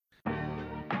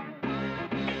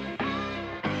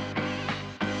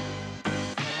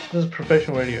This is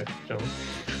professional radio, gentlemen.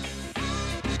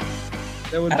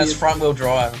 That would And be it's front wheel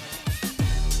drive.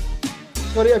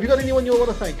 Scotty, have you got anyone you want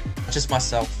to thank? Just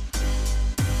myself.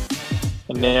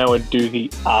 And now we do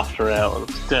the after hours.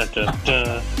 Dun, dun,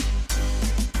 dun.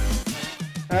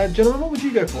 Gentlemen, what would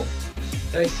you go for?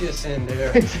 Dacia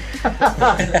Sandero.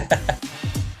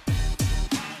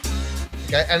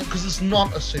 Okay, and because it's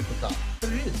not a supercar.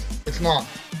 But it is. It's not.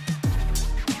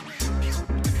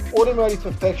 Automotive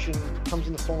perfection comes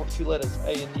in the form of two letters,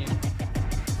 A and U.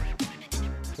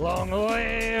 Long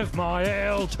live my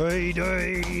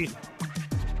LTD.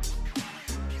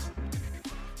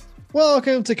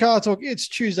 Welcome to Car Talk. It's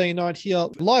Tuesday night here,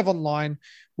 live online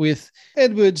with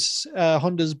Edwards,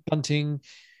 Honda's Bunting,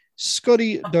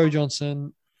 Scotty Doe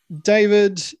Johnson,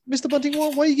 David, Mr. Bunting. Why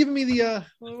are you giving me the?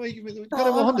 Why are you giving me the? Got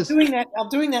no more Hondas. I'm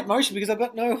doing that motion because I've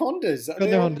got no Hondas. Got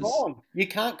no Hondas. Gone. You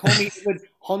can't call me Edward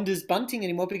Honda's Bunting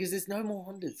anymore because there's no more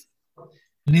Hondas.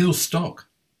 Neil Stock.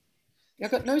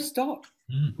 I've got no stock.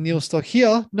 Neil Stock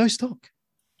here, no stock.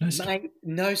 No stock. Mate,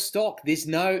 no stock. There's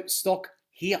no stock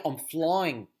here. I'm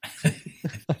flying.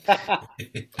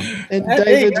 And There you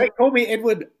David go. Call me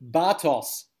Edward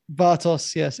Bartos.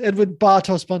 Bartos, yes, Edward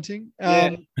Bartos Bunting,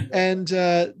 Yeah. and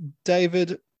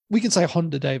David. We can say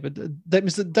Honda David,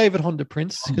 Mr. David Honda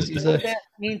Prince, because he's What a. about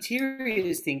the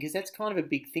interiors thing? Because that's kind of a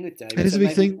big thing with David. It is a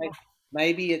big thing.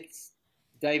 Maybe it's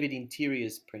David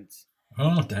Interiors Prince.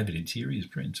 Oh, David Interiors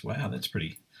Prince. Wow, that's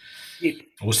pretty Dip.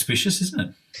 auspicious, isn't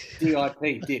it?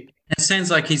 DIP. Dip. It sounds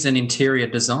like he's an interior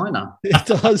designer. It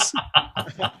does.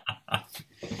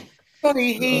 But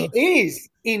he is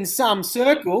in some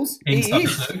circles. In He some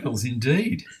is. circles,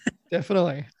 indeed.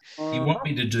 Definitely. You want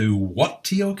me to do what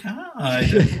to your car? I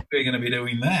don't think we're going to be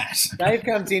doing that. Dave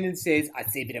comes in and says, I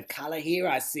see a bit of colour here.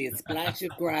 I see a splash of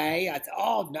grey. I say,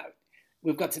 oh, no.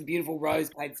 We've got some beautiful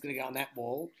rose paint that's going to go on that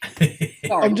wall.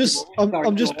 Sorry, I'm just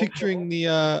Paul. picturing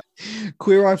the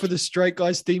Queer Eye for the Straight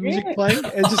Guys theme music Yeah. playing,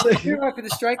 and just like Hero for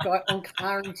the straight guy on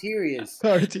car interiors.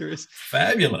 car interiors.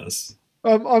 Fabulous.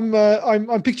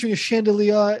 I'm picturing a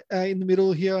chandelier in the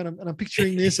middle here, and I'm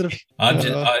picturing this sort of.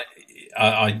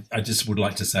 I just would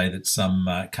like to say that some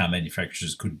car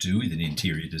manufacturers could do with an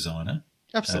interior designer.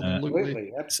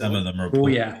 Absolutely, Some of them are. Oh,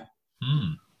 yeah.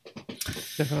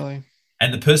 definitely.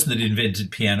 And the person that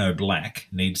invented piano black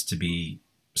needs to be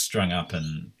strung up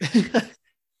and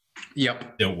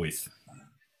Yep. dealt with.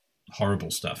 Horrible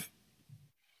stuff.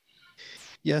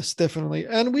 Yes, definitely.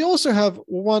 And we also have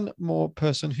one more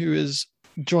person who is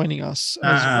joining us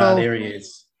as well. There he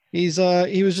is. He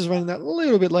was just running that a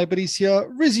little bit late, but he's here.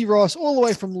 Rizzy Ross, all the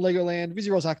way from Legoland.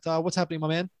 Rizzy Ross Akhtar, what's happening, my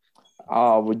man?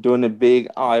 We're doing it big.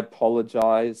 I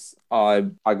apologize. I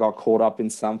got caught up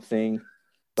in something,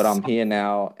 but I'm here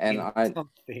now, and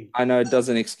I know it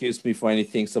doesn't excuse me for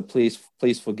anything. So please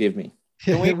forgive me.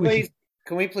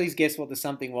 Can we please guess what the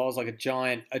something was? Like a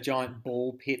giant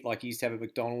ball pit, like you used to have at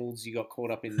McDonald's. You got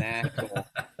caught up in that, or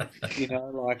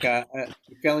like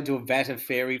you fell into a vat of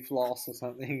fairy floss or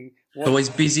something. Always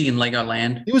busy in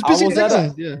Legoland. He was busy.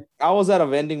 I was at a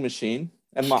vending machine,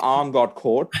 and my arm got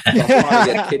caught. So I was trying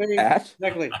to get kicked at.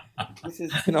 Exactly. This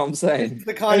is You know what I'm saying? this is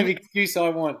the kind of excuse I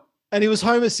want. And he was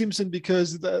Homer Simpson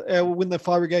because when the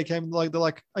fire brigade came, they're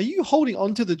like, "Are you holding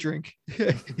on to the drink?"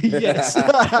 Yes.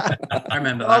 I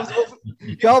remember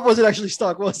that. Your arm wasn't actually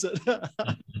stuck, was it?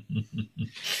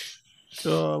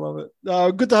 Oh, I love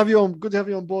it. Good to have you on. Good to have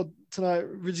you on board tonight,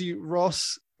 Rizzy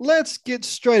Ross. Let's get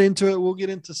straight into it. We'll get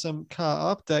into some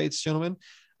car updates, gentlemen.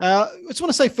 I just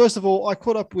want to say, first of all, I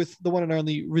caught up with the one and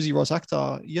only Rizzy Ross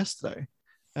Akhtar yesterday.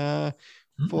 For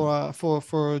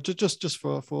just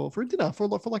for dinner, for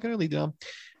like an early dinner,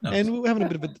 Nice. and we were having a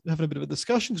bit of a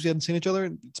discussion because we hadn't seen each other,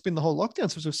 and it's been the whole lockdown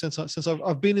since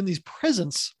I've been in his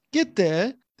presence. Get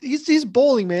there, he's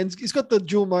balling, man. He's got the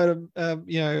dual motor,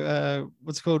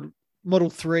 what's it called, Model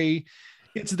 3.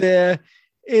 It's there.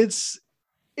 It's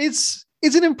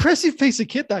an impressive piece of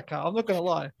kit, that car. I'm not gonna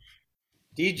lie.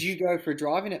 Did you go for a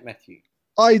drive in it, Matthew?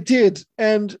 I did,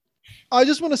 and I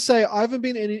just want to say I haven't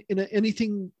been in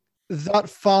anything that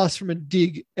fast from a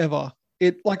dig ever.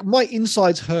 It, like, my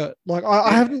insides hurt. Like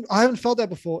I haven't felt that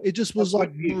before. It just was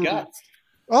like your guts.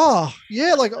 Oh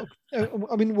yeah, like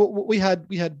I mean, we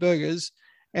had burgers,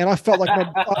 and I felt like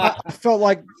I felt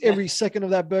like every second of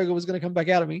that burger was going to come back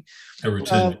out of me. A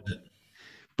return.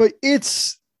 But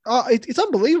it's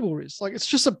unbelievable. It's like, it's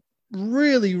just a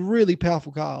really, really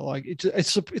powerful car. Like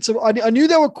I knew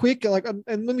they were quick. Like,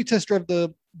 and let me test drive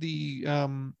the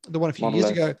one a few Model years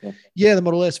S, ago. yeah. Yeah, the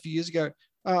Model S a few years ago.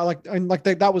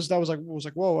 That was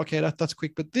like, whoa, okay, that's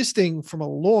quick. But this thing from a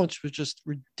launch was just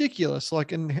ridiculous.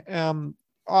 Like, and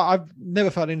I've never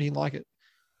felt anything like it.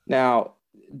 Now,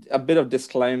 a bit of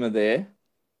disclaimer there.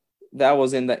 that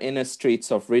was in the inner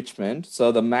streets of Richmond.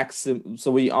 So the maximum,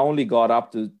 so we only got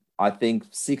up to, I think,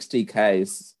 60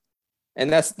 Ks. And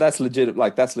that's legit.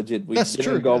 Like, that's legit. We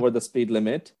didn't go over the speed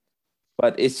limit,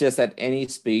 but it's just at any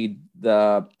speed,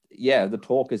 the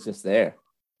torque is just there.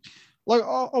 Like,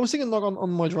 I was thinking, like, on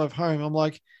my drive home, I'm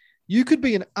like, you could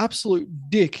be an absolute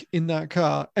dick in that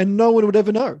car and no one would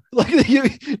ever know. Like,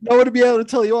 no one would be able to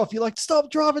tell you off. You're like, stop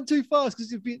driving too fast,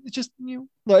 because it's just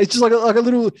like, it's just like a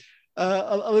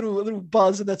little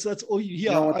buzz, and that's all you hear.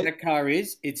 You know what that car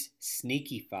is? It's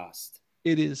sneaky fast.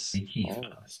 It is Sneaky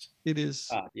fast. It is.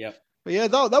 Yep. But yeah,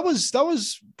 that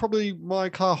was probably my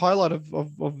car highlight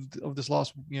of this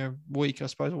last week, I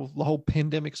suppose. Well, the whole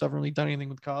pandemic, so I haven't really done anything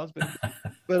with cars,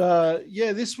 but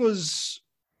yeah,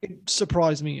 it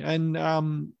surprised me, and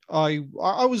I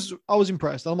was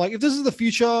impressed. I'm like, if this is the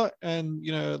future, and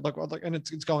and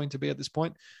it's going to be at this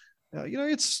point,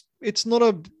 it's not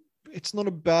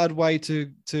a bad way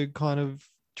to kind of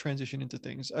transition into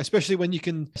things, especially when you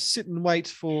can sit and wait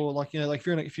for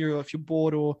if you're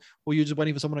bored or you're just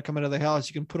waiting for someone to come out of the house,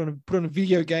 you can put on a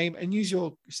video game and use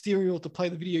your steering wheel to play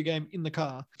the video game in the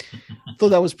car. Thought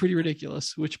that was pretty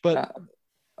ridiculous.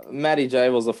 Matty J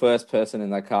was the first person in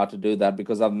that car to do that,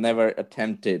 because I've never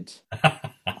attempted.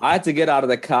 I had to get out of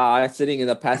the car, sitting in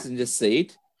the passenger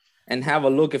seat, and have a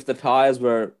look if the tires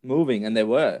were moving, and they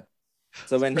were.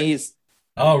 So when he's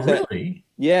Oh, really?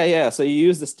 Yeah. So you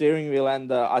use the steering wheel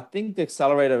and I think the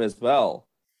accelerator as well.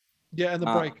 Yeah, and the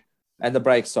brake. And the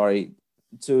brake, sorry,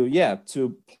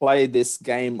 to play this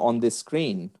game on this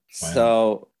screen. Wow.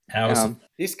 So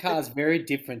this car's very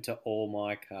different to all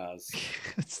my cars.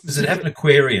 Does it have an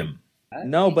aquarium?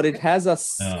 No, but it has a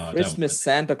Christmas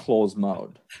Santa Claus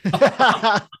mode.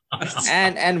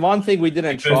 and one thing we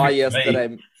didn't try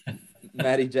yesterday,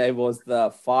 Matty J, was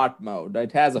the fart mode.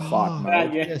 It has a fart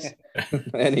mode. Yes.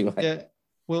 Anyway. Yeah.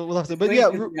 We'll have to. But yeah,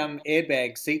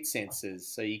 airbag seat sensors,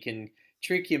 so you can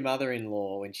trick your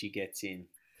mother-in-law when she gets in.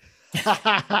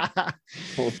 Oh,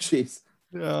 jeez.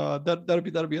 That'd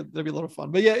be a lot of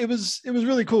fun. But yeah, it was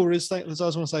really cool. I just want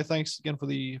to say thanks again for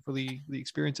the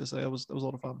experience yesterday. It was a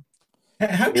lot of fun.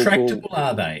 How tractable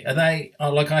are they? Are they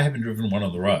like, I haven't driven one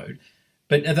on the road,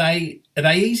 but are they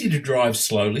easy to drive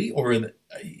slowly, or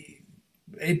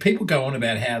people go on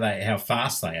about how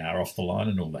fast they are off the line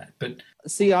and all that? But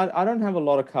see, I don't have a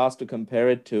lot of cars to compare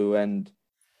it to, and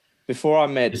before I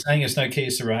met, you're saying it's no Kia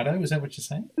Cerato? Is that what you're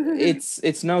saying?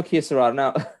 It's no Kia Cerato.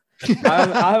 No,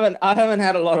 I haven't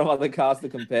had a lot of other cars to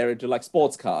compare it to, like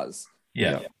sports cars.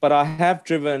 Yeah. But I have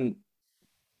driven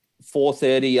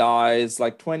 430i's,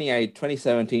 like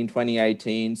 2017,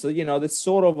 2018. So, this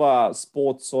sort of a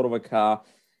sports sort of a car.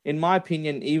 In my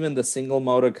opinion, even the single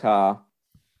motor car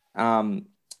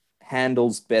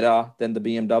handles better than the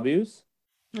BMWs.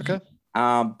 Okay.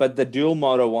 But the dual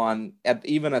motor one,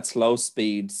 even at slow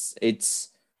speeds, it's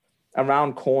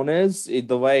around corners,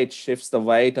 the way it shifts the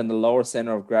weight and the lower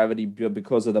center of gravity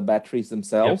because of the batteries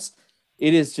themselves,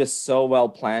 It is just so well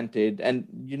planted, and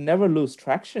you never lose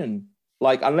traction.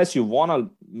 Like, unless you want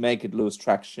to make it lose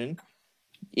traction,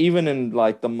 even in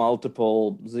like the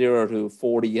multiple 0 to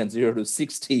 40 and 0 to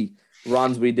 60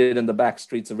 runs we did in the back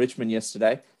streets of Richmond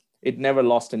yesterday, it never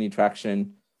lost any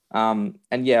traction. And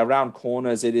yeah, around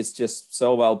corners, it is just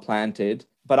so well planted.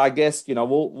 But I guess,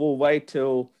 we'll wait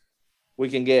till we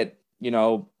can get,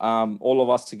 all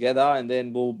of us together, and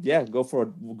then we'll go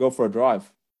for a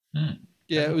drive.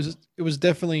 Yeah, it was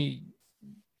definitely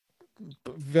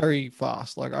very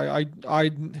fast. Like I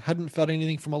hadn't felt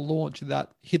anything from a launch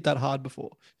that hit that hard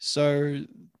before. So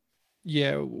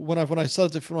yeah, when I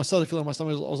started feeling my stomach,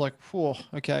 I was like, "Whoa,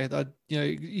 okay, that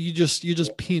you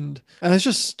just pinned," and it's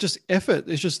just effort.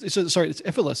 It's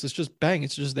effortless. It's just bang.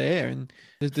 It's just there, and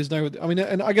there's no. I mean,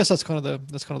 and I guess that's kind of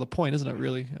the point, isn't it?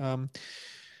 Really.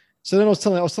 So then I was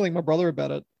telling my brother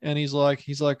about it, and he's like,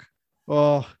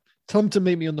 "Oh, tell him to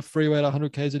meet me on the freeway at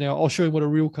 100 k's an hour. I'll show him what a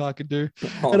real car can do."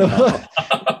 Oh, no.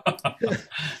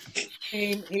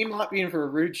 He might be in for a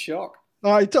rude shock.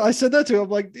 I said that to him. I'm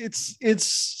like, it's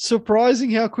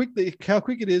surprising how quick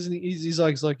it is, and he's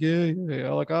like, yeah.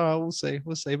 I'm like, oh, we'll see.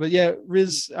 But yeah,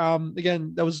 Riz,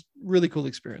 again, that was really cool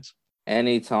experience.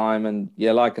 Anytime, and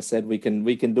yeah, like I said, we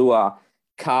can do a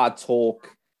car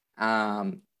talk,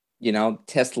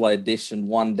 Tesla edition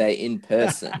one day in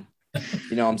person.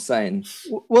 You know what I'm saying?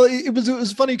 Well, it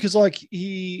was funny because like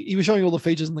he was showing all the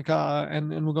features in the car,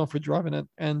 and we're going for a drive in it,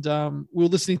 and we were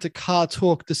listening to car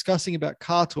talk, discussing about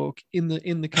car talk in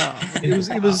the car. It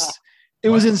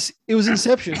was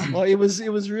Inception. Like it was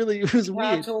weird.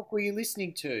 What talk were you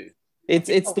listening to?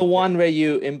 It's the one where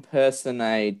you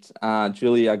impersonate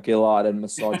Julia Gillard and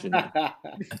misogyny.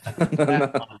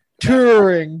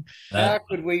 Touring. How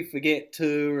could we forget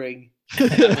touring?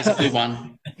 That was a good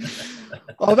one.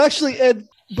 I've actually, Ed,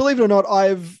 believe it or not,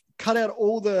 I've cut out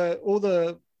all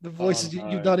the voices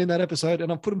you've done in that episode,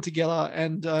 and I've put them together.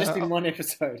 And just in one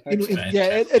episode.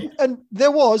 And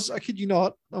there was, I kid you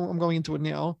not, I'm going into it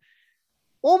now,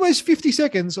 almost 50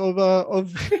 seconds of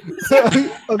of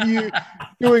you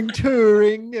doing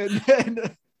touring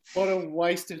and what a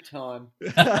waste of time.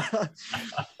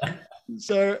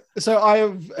 So I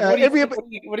have what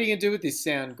are you gonna do with this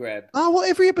sound grab? Well,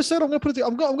 every episode I'm gonna put it.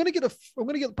 I'm gonna get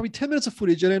probably 10 minutes of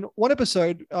footage, and then one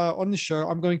episode on the show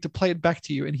I'm going to play it back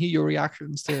to you and hear your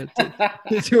reactions to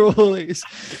all these.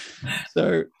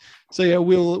 So yeah,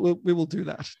 we will do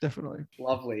that definitely.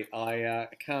 Lovely. I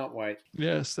can't wait.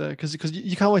 Yes, because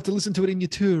you can't wait to listen to it in your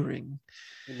touring.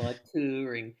 In my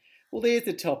touring. Well, there's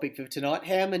the topic for tonight.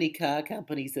 How many car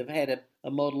companies have had a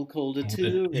model called a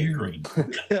touring?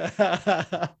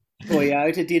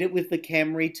 Toyota did it with the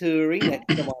Camry touring.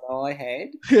 That's the one I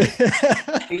had.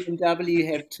 BMW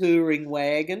have touring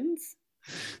wagons.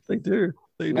 They do.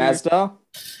 Mazda?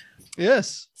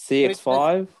 Yes.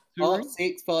 CX-5? Oh,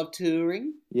 CX-5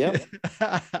 touring. Yep.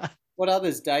 What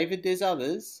others, David? There's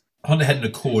others. Honda had an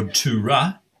Accord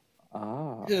Tourer.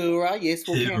 Tourer, yes,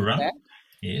 we'll count that.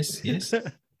 Yes.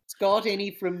 Scott,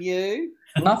 any from you?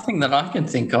 Nothing that I can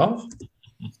think of.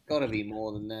 It's got to be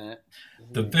more than that.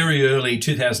 The very early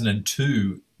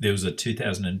 2002, there was a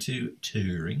 2002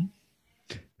 touring.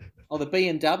 Oh, the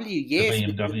BMW, yes.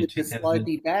 The BMW with the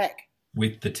slopey back.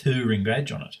 With the touring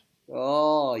badge on it.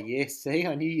 Oh, yes. See,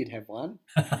 I knew you'd have one.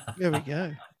 There we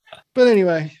go. But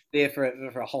anyway. There for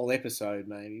a whole episode,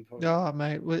 maybe. Probably. Oh,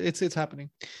 mate. It's happening.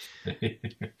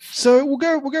 So we'll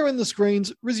go in the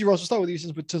screens. Rizzy Ross, we'll start with you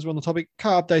since we're on the topic.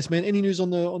 Car updates, man. Any news on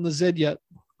the Z yet?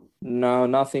 No,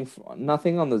 nothing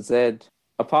on the Z.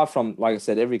 Apart from, like I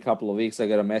said, every couple of weeks I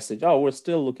get a message, oh, we're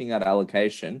still looking at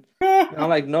allocation. I'm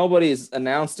like, nobody's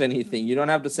announced anything. You don't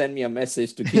have to send me a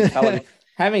message to keep telling me.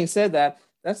 Having said that,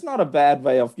 that's not a bad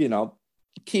way of,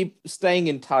 keep staying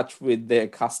in touch with their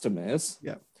customers.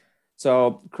 Yeah.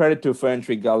 So credit to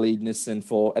Ferntree Gully Nissan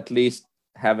for at least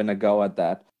having a go at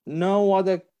that. No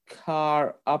other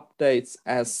car updates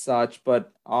as such,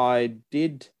 but I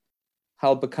did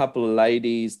help a couple of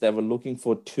ladies that were looking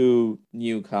for 2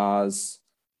 new cars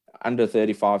under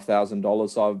 $35,000.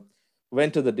 So I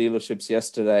went to the dealerships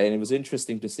yesterday, and it was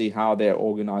interesting to see how they're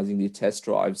organizing the test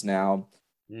drives now,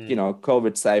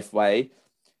 COVID safe way,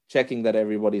 checking that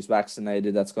everybody's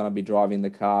vaccinated that's going to be driving the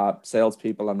car.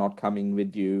 Salespeople are not coming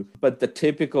with you. But the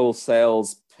typical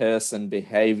salesperson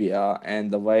behavior and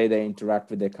the way they interact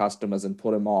with their customers and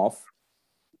put them off,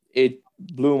 it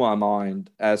blew my mind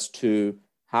as to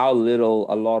how little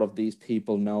a lot of these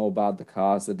people know about the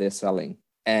cars that they're selling.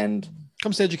 And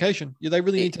comes to education. Yeah, they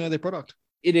really need to know their product.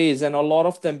 It is. And a lot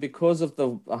of them, because of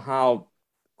how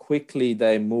quickly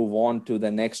they move on to the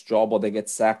next job or they get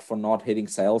sacked for not hitting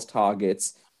sales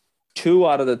targets, 2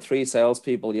 out of the 3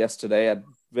 salespeople yesterday at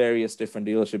various different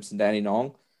dealerships in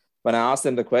Dandenong, when I asked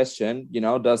them the question,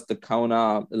 does the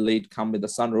Kona Elite come with the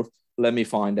sunroof? Let me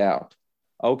find out.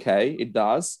 Okay, it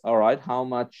does. All right. How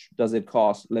much does it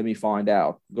cost? Let me find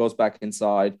out. Goes back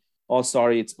inside. Oh,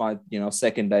 sorry, it's my,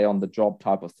 second day on the job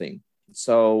type of thing.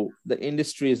 So the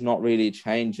industry is not really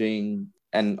changing,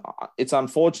 and it's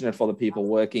unfortunate for the people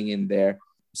working in there.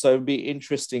 So it'd be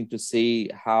interesting to see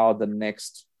how the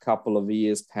next couple of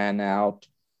years pan out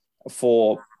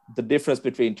for the difference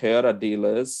between Toyota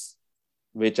dealers,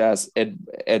 which as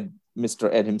Mr.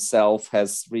 Ed himself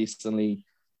has recently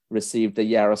received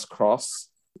the Yaris Cross,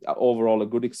 overall a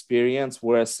good experience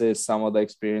versus some of the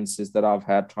experiences that I've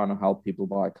had trying to help people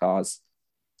buy cars.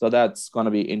 So that's going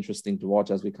to be interesting to watch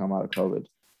as we come out of COVID.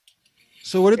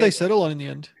 So what did they settle on in the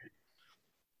end?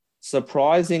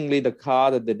 Surprisingly, the car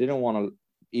that they didn't want to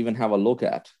even have a look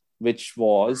at, which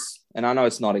was, and I know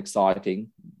it's not exciting,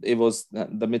 it was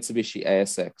the Mitsubishi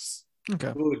ASX.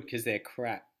 Okay. Good, because they're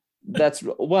crap. That's,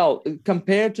 well,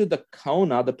 compared to the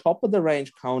Kona, the top of the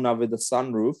range Kona with the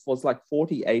sunroof was like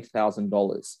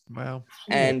 $48,000. Wow.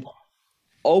 And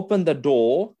open the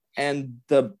door and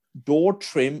the door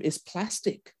trim is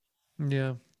plastic.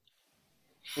 Yeah.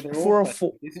 Well,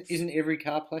 isn't every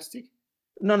car plastic?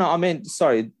 No, I mean,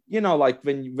 sorry. Like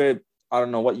I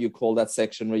don't know what you call that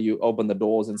section where you open the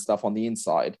doors and stuff on the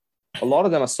inside. A lot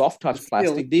of them are soft touch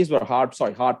plastic. These were hard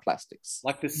plastics.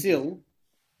 Like the sill.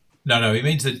 No, he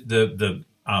means the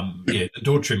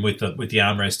door trim with the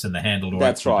armrest and the handle.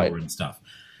 That's right. Door and stuff.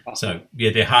 So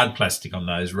they're hard plastic on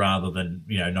those rather than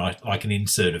like an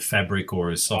insert of fabric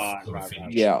or a soft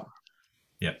finish. Yeah.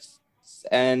 Yep.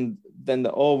 and then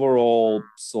the overall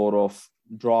sort of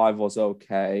drive was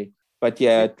okay. But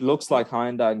yeah, it looks like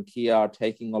Hyundai and Kia are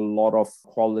taking a lot of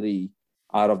quality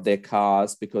out of their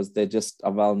cars because they're just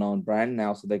a well-known brand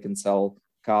now, so they can sell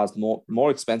cars, more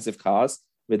expensive cars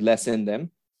with less in them.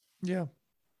 Yeah.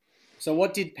 So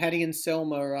what did Patty and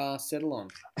Selma settle on?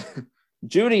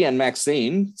 Judy and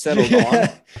Maxine settled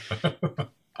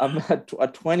on a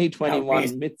 2021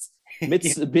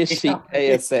 Mitsubishi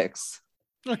ASX.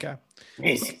 Okay.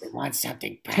 Yes, we want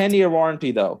something. 10-year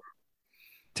warranty though.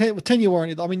 10-year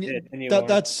warranty. I mean, 10-year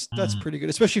that's pretty good,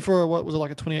 especially for what was it,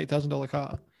 like a $28,000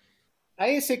 car.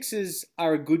 ASXs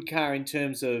are a good car in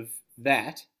terms of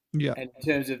that. Yeah. And in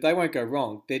terms of they won't go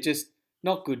wrong. They're just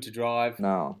not good to drive.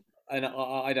 No. And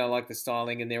I don't like the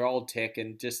styling, and they're old tech,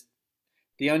 and just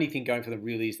the only thing going for them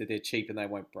really is that they're cheap and they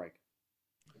won't break.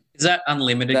 Is that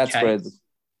unlimited? That's case?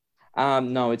 where.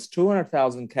 No, it's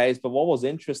 200,000 Ks. But what was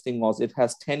interesting was it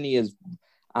has 10 years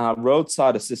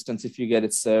roadside assistance if you get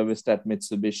it serviced at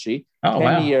Mitsubishi. Oh,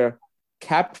 10-year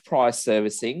capped price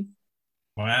servicing.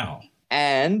 Wow.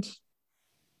 And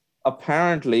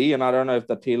apparently, and I don't know if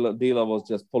the dealer was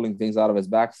just pulling things out of his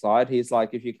backside, he's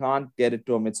like, if you can't get it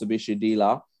to a Mitsubishi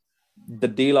dealer, the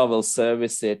dealer will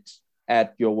service it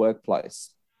at your workplace.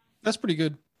 That's pretty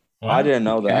good. Wow. I didn't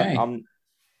know Okay. that.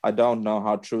 I don't know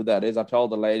how true that is. I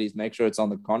told the ladies, make sure it's on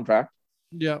the contract.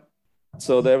 Yeah.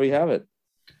 So there we have it.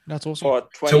 That's awesome.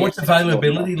 For So what's 26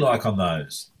 availability like on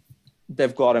those?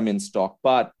 They've got them in stock.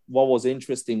 But what was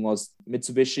interesting was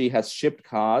Mitsubishi has shipped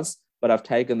cars, but I've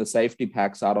taken the safety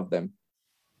packs out of them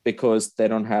because they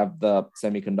don't have the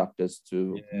semiconductors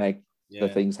to make the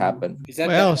things happen. Is that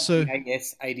Wow, the so-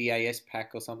 ADAS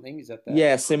pack or something? Is that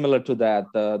Yeah, similar to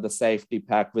that, the safety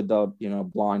pack with the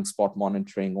blind spot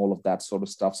monitoring, all of that sort of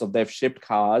stuff. So they've shipped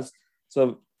cars.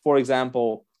 So for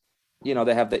example,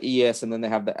 they have the ES and then they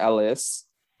have the LS.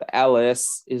 The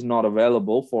LS is not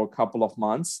available for a couple of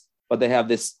months, but they have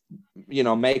this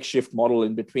makeshift model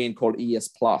in between called ES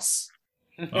Plus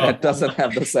that doesn't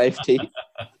have the safety,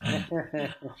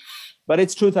 but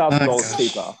it's $2,000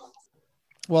 cheaper.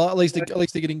 Well, at least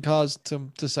they're getting cars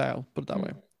to sale. Put it that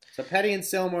way. So Patty and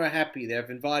Selma are happy. They've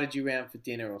invited you round for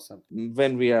dinner or something.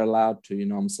 When we are allowed to,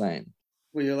 what I'm saying.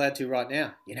 Well, you're allowed to right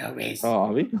now. Riz. Oh,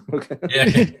 are we? Okay.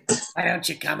 Yeah. Why don't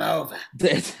you come over?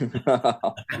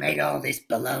 I made all this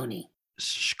bologna.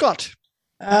 Scott.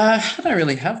 I don't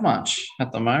really have much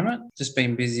at the moment. Just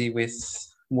been busy with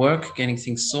work, getting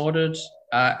things sorted.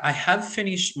 I have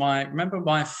finished my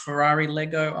Ferrari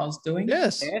Lego I was doing?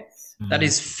 Yes. That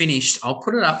is finished. I'll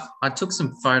put it up. I took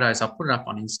some photos. I'll put it up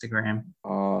on Instagram.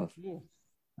 Oh,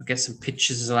 I'll get some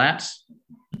pictures of that.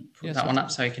 Put that one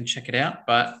up so you can check it out.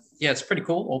 But yeah, it's pretty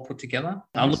cool, all put together.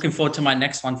 I'm looking forward to my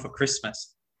next one for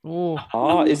Christmas.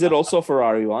 Oh, is it also a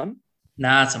Ferrari one?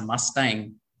 Nah, it's a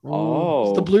Mustang. Oh,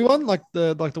 it's the blue one, like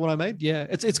the one I made. Yeah,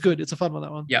 it's good. It's a fun one,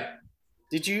 that one. Yep.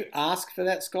 Did you ask for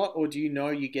that, Scott, or do you know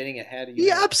you're getting it? How do you? He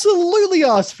absolutely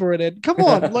asked for it, Ed. Come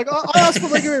on, like I ask for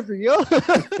Lego every year.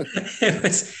 It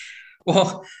was,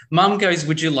 well, Mum goes,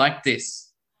 "Would you like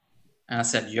this?" And I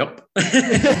said, "Yup."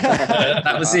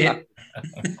 That was it.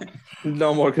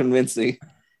 No more convincing.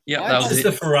 Yeah, that was What's it.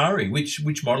 the Ferrari?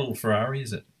 Which model of Ferrari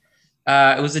is it?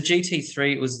 It was a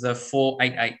GT3. It was the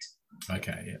 488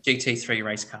 Okay, GT3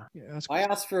 race car. Yeah, that's I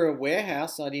asked for a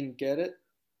warehouse. I didn't get it.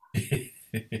 yeah.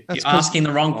 You're asking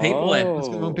the wrong people, Ed. That's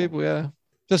the wrong people. Yeah,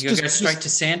 You go straight to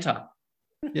Santa.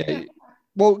 Yeah.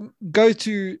 Well, go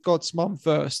to God's mum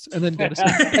first, and then go to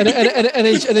Santa.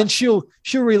 and then she'll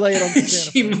relay it on to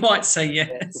Santa. She might say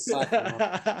yes.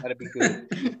 That'd be good.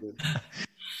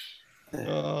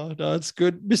 Oh, no, that's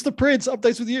good. Mr. Prince,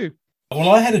 updates with you. Well,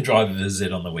 I had a drive of a Z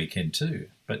on the weekend too,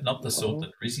 but not the sort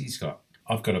that Rizzy's got.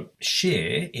 I've got a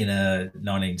share in a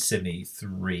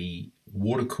 1973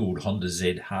 water-cooled Honda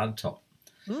Z hardtop.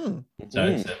 So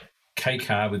it's a K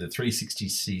car with a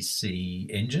 360cc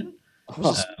engine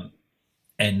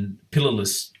and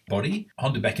pillarless body.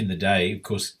 Honda back in the day, of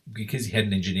course, because he had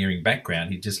an engineering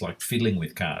background, he just liked fiddling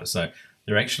with cars. So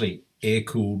they're actually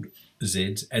air-cooled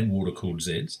Zs and water-cooled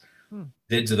Zs.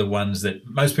 Zs are the ones that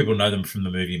most people know them from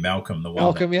the movie Malcolm.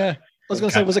 Malcolm, yeah. I was going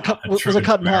to say, was it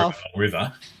cut in half?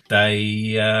 River.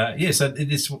 They, so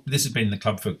this has been in the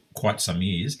club for quite some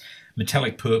years.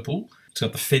 Metallic purple. It's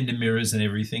got the fender mirrors and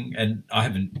everything. And I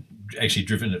haven't actually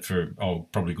driven it for,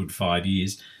 probably a good 5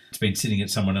 years. It's been sitting at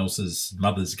someone else's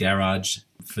mother's garage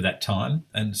for that time.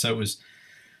 And so it was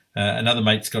another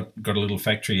mate's got a little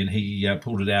factory and he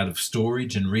pulled it out of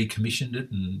storage and recommissioned it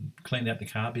and cleaned out the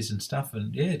carbies and stuff.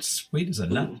 And yeah, it's sweet as a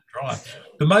nut to drive.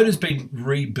 The motor's been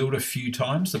rebuilt a few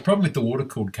times. The problem with the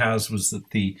water-cooled cars was that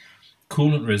the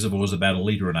coolant reservoir is about 1.5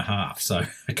 litres, so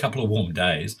a couple of warm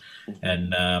days,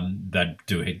 and they'd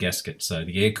do a head gasket. So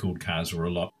the air-cooled cars were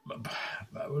not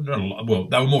a lot, well,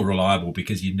 they were more reliable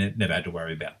because you never had to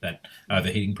worry about that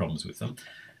overheating problems with them,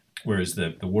 whereas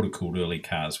the water-cooled early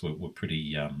cars were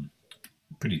pretty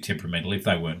temperamental if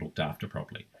they weren't looked after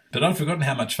properly. But I'd forgotten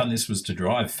how much fun this was to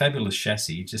drive. Fabulous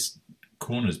chassis, just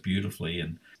corners beautifully,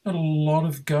 and not a lot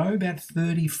of go, about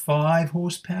 35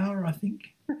 horsepower, I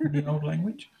think, in the old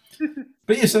language.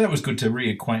 But yeah, so that was good to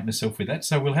reacquaint myself with that.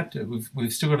 So we'll have to.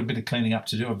 We've still got a bit of cleaning up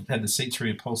to do. I've had the seats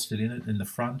reupholstered in the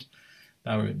front.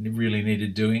 They were really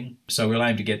needed doing. So we'll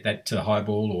aim to get that to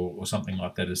highball or something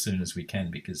like that as soon as we can,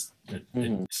 because it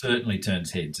certainly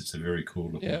turns heads. It's a very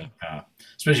cool looking car,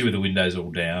 especially with the windows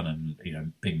all down and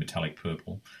being metallic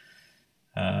purple.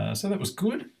 So that was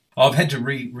good. I've had to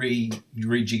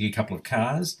rejig a couple of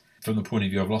cars. From the point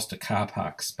of view, I've lost a car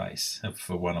park space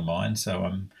for one of mine, so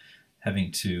I'm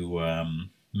having to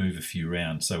move a few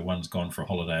around. So one's gone for a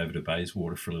holiday over to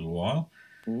Bayswater for a little while.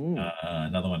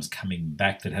 Another one's coming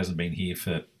back that hasn't been here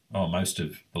for most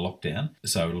of the lockdown.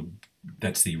 So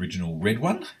that's the original red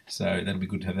one. So that'll be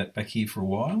good to have that back here for a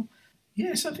while.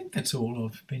 Yes, I think that's all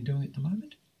I've been doing at the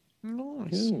moment.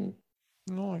 Nice.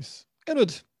 Nice.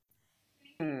 Edward.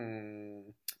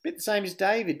 Bit the same as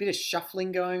David. Bit of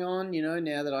shuffling going on,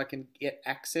 now that I can get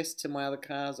access to my other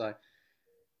cars. I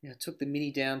took the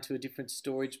Mini down to a different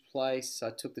storage place.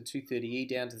 I took the 230E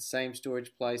down to the same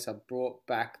storage place. I brought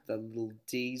back the little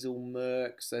diesel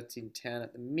Mercs that's in town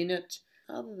at the minute.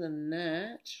 Other than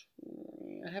that,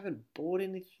 I haven't bought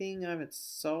anything. I haven't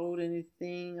sold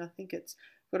anything. I think I've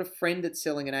got a friend that's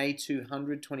selling an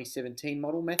A200 2017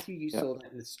 model. Matthew, you saw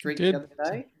that in the street the other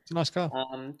day. It's a nice car.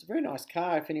 It's a very nice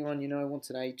car. If anyone, wants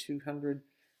an A200,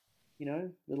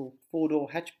 little four-door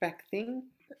hatchback thing.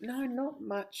 But no, not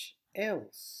much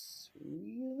else,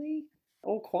 really.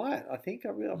 All quiet, I think. I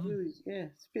really,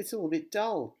 it's all a bit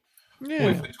dull. Yeah. Well,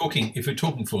 if we're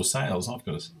talking for sales, I've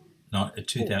got a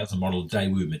 2000 model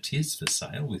Daewoo Matiz for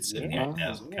sale with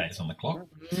 78,000 Ks on the clock.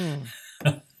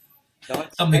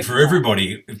 Something for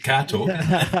everybody. Car talk.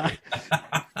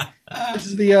 This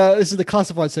is the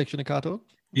classified section of Car Talk.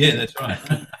 Yeah, that's right.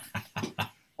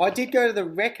 I did go to the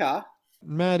Wrecker.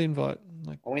 Mad invite.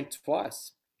 I went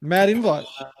twice. Mad invite.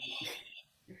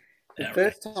 The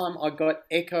first time I got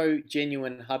Echo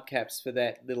genuine hubcaps for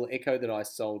that little Echo that I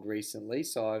sold recently.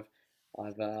 So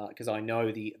I've because I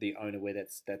know the owner where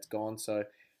that's gone. So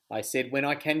I said, when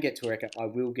I can get to Echo, I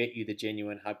will get you the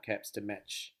genuine hubcaps to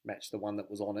match the one that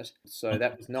was on it. So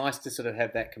that was nice to sort of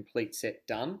have that complete set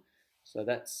done. So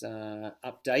that's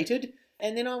updated.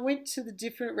 And then I went to the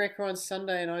different Wrecker on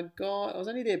Sunday, and I was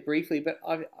only there briefly, but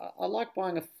I like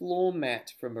buying a floor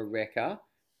mat from a Wrecker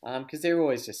because they're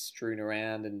always just strewn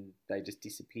around and they just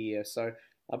disappear. So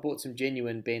I bought some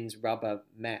genuine Ben's rubber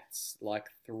mats, like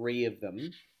 3 of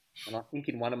them. And I think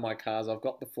in one of my cars, I've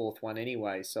got the 4th one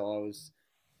anyway. So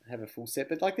I have a full set,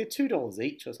 but like they're $2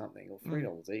 each or something, or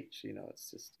 $3 each.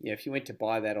 It's just, if you went to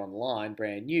buy that online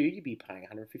brand new, you'd be paying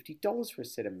 $150 for a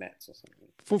set of mats or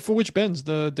something. For which Benz?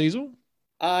 The diesel?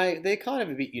 They're kind of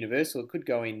a bit universal. It could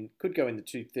go in the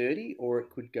 230, or it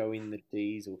could go in the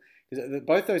diesel. Because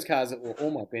both those cars,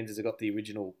 all my Benzes have got the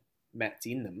original mats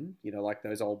in them. Like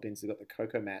those old Benzes have got the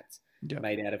cocoa mats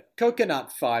made out of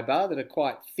coconut fiber that are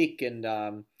quite thick and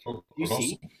juicy.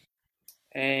 Awesome.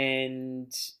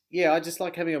 And I just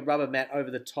like having a rubber mat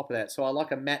over the top of that. So I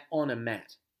like a mat on a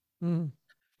mat.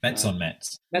 Mats on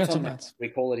mats. Mats on mats. We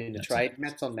call it in the trade.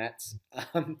 Mats on mats.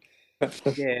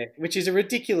 Which is a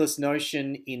ridiculous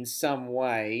notion in some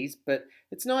ways, but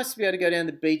it's nice to be able to go down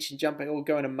the beach and jump back, or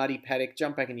go in a muddy paddock,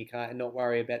 jump back in your car and not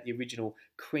worry about the original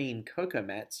cream cocoa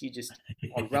mats. You just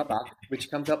on rubber,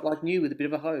 which comes up like new with a bit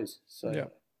of a hose. So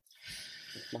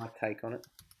that's my take on it.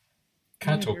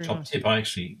 Car Talk top tip, I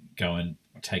actually go and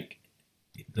take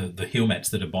the heel mats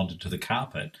that are bonded to the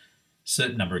carpet. A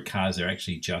certain number of cars are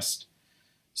actually just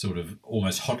sort of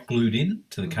almost hot glued in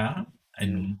to the car.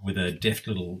 And with a deft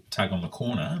little tug on the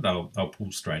corner, they'll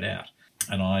pull straight out.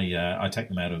 And I take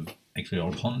them out of actually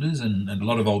old Hondas, and a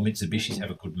lot of old Mitsubishis have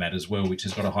a good mat as well, which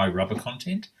has got a high rubber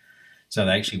content. So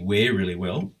they actually wear really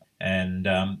well. And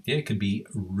it can be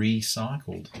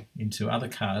recycled into other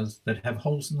cars that have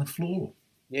holes in the floor.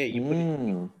 Yeah, you put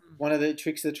it, one of the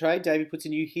tricks of the trade, David puts a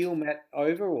new heel mat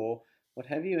over or what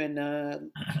have you, and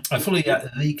I fully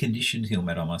the conditioned heel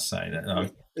mat, I must say, that I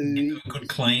give them a good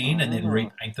clean and then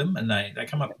repaint them, and they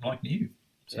come up like new.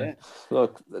 So.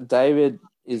 Look, David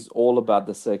is all about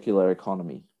the circular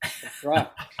economy. That's right.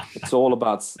 It's all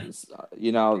about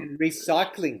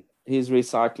recycling. He's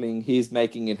recycling. He's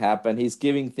making it happen. He's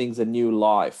giving things a new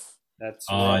life. That's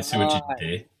right. I see what you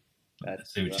did there. I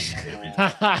see what you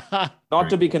mean. Not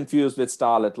to be confused with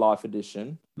Starlet Life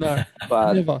Edition, No,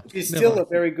 but never. It's never. still a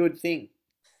very good thing.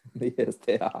 yes,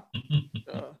 they are.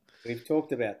 We've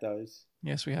talked about those.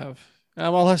 Yes, we have.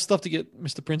 I'll have stuff to get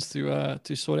Mr. Prince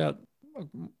to sort out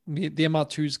the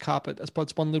MR2's carpet.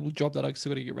 That's one little job that I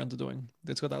still got to get around to doing.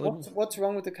 That's got that little. What's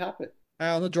wrong with the carpet?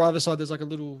 On the driver's side, there's like a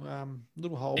little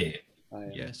hole. Yeah. Oh,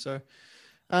 Yeah. So,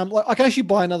 like I can actually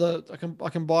buy another. I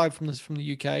can buy from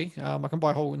the UK. I can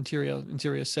buy a whole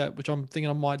interior set, which I'm thinking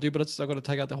I might do, but I've got to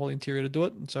take out the whole interior to do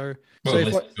it. And so, Well,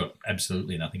 unless you've got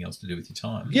absolutely nothing else to do with your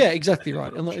time. yeah, exactly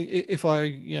right. And if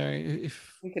I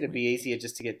think it'd be easier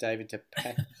just to get David to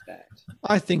package that.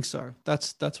 I think so.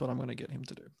 That's what I'm going to get him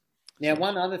to do. Now,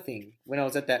 one other thing, when I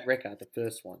was at that record, the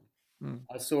first one, Mm.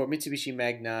 I saw a Mitsubishi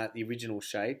Magna, the original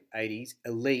shape, 80s,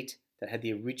 Elite, that had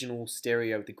the original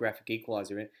stereo with the graphic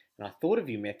equalizer in it. And I thought of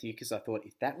you, Matthew, because I thought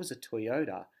if that was a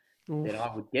Toyota, then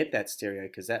I would get that stereo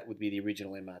because that would be the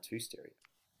original MR2 stereo.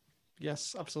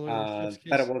 Yes, absolutely.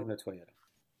 But it wasn't a Toyota.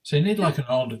 So you need like an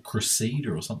old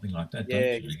Cressida or something like that, don't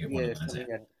Yeah, you, to get one of those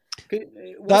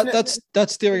out? That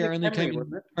stereo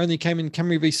Camry, only came in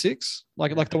Camry V6,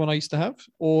 like the one I used to have,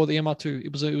 or the MR2.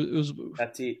 It was.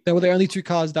 That's it. They were the only two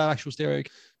cars that actual stereo.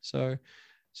 So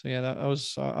yeah, that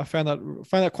I found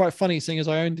that quite funny, seeing as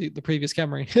I owned the previous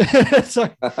Camry. So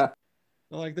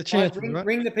like the chance.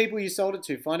 Ring the people you sold it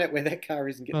to. Find out where that car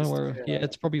is and get the stereo. Yeah,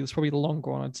 it's probably the long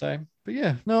one, I'd say. But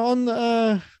yeah, no, on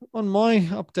my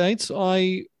updates,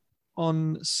 I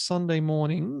on Sunday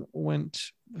morning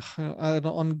went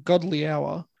on godly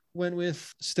hour. Went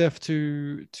with Steph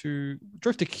to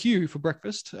drove to Q for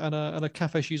breakfast at a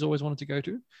cafe she's always wanted to go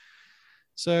to.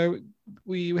 So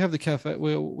we have the cafe.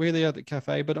 We're there at the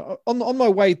cafe, but on my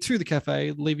way to the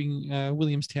cafe, leaving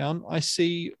Williamstown, I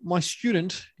see my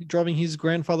student driving his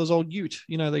grandfather's old Ute.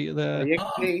 You know, the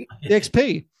XP. The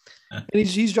XP. And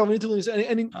he's driving into Williamstown,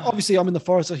 and obviously I'm in the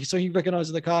forest, so he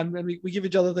recognizes the car, and we give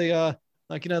each other the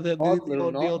the old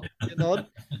nod.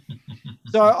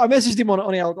 So I messaged him on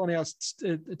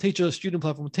our teacher student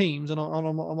platform Teams, and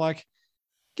I'm like,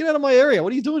 get out of my area!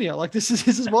 What are you doing here? Like this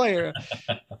is my area.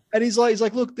 And he's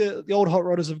like, look, the old hot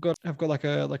rodders have got like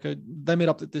a they met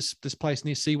up at this place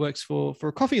near Seaworks for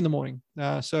a coffee in the morning.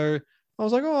 So I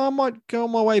was like, oh, I might go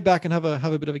on my way back and have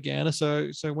a bit of a gander.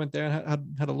 So went there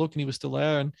and had a look, and he was still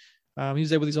there, and he was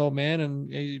there with his old man,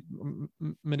 and he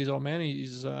met his old man.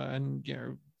 He's and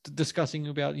discussing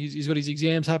about he's got his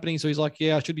exams happening, so he's like,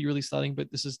 yeah, I should be really studying,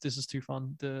 but this is too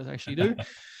fun to actually do.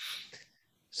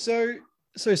 So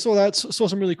I saw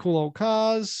some really cool old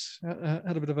cars.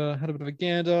 Had a bit of a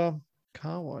gander.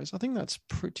 Car wise, I think that's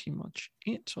pretty much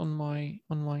it on my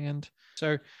end.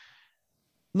 So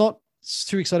not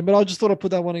too exciting, but I just thought I'd put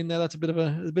that one in there. That's a bit of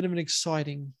an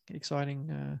exciting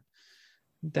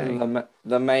day.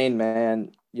 The main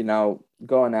man,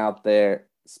 going out there,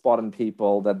 spotting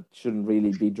people that shouldn't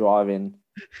really be driving,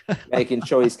 making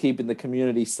sure he's keeping the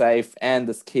community safe and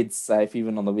the kids safe,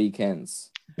 even on the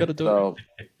weekends. Got to do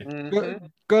it.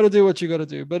 Got to do what you got to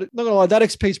do. But not gonna lie, that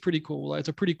XP is pretty cool. Like, it's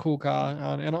a pretty cool car,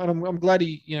 and I'm glad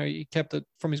he kept it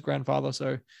from his grandfather.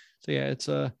 So yeah, it's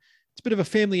a bit of a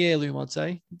family heirloom, I'd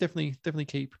say. Definitely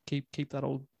keep that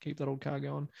old car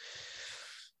going.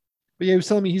 But yeah, he was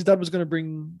telling me his dad was going to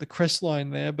bring the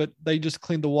Crestline there, but they just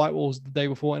cleaned the white walls the day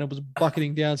before, and it was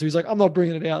bucketing down. So he's like, I'm not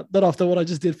bringing it out. Not after what I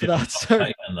just did for that. So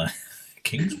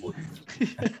Kingswood.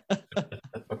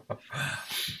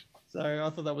 So I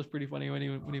thought that was pretty funny when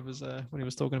he was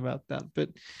talking about that.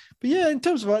 But yeah, in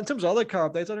terms of other car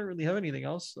updates, I don't really have anything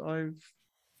else. I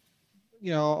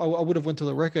would have went to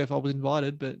the Wrecker if I was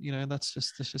invited, but that's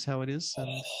just how it is.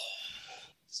 And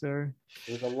so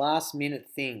it was a last minute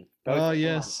thing.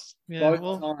 Yes. Yeah,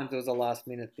 Both times it was a last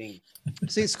minute thing.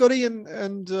 See, Scotty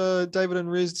and David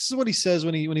and Riz, this is what he says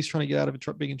when he's trying to get out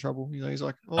of being in trouble. He's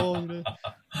like, it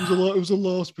was a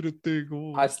last minute thing.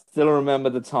 Oh. I still remember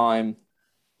the time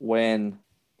when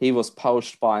he was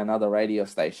poached by another radio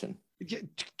station. Yeah,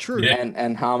 true. Yeah.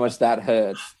 And how much that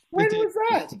hurt. When was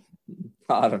that?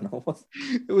 I don't know.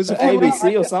 It was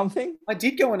ABC or something. I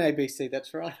did go on ABC.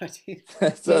 That's right. I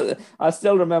did. So I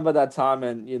still remember that time,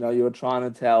 and you were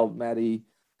trying to tell Matty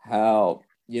how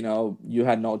you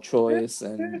had no choice.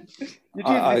 And did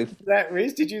you listen to that,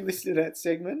 Riz? Did you listen to that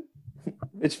segment?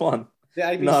 Which one? The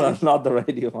ABC? No, not the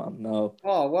radio one. No.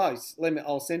 Oh wow!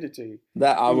 I'll send it to you.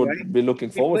 That I would be looking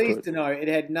forward to. Pleased to know it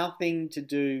had nothing to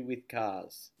do with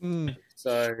cars,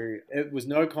 so it was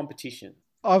no competition.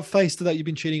 I've faced that you've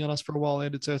been cheating on us for a while,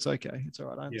 and it's okay. It's all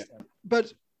right. I understand. Yeah.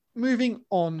 But moving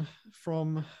on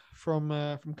from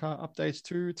car updates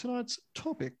to tonight's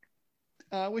topic,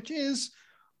 which is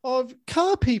of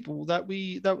car people that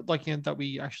we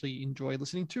actually enjoy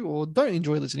listening to, or don't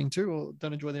enjoy listening to, or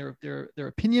don't enjoy their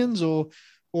opinions, or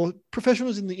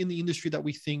professionals in the industry that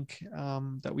we think are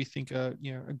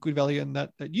a good value, and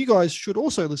that you guys should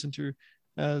also listen to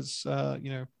as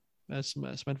as some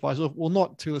advice, or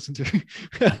not to listen to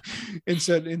in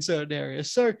certain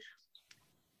areas. So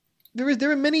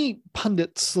there are many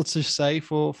pundits, let's just say,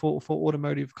 for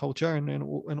automotive culture and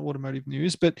automotive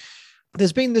news, but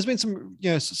there's been some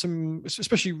some,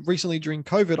 especially recently during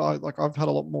COVID, I've had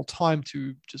a lot more time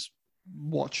to just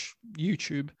watch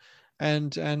YouTube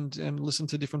and listen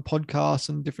to different podcasts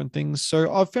and different things.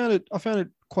 So I found it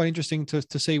quite interesting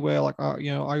to see where I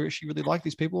actually really like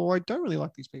these people, or I don't really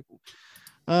like these people.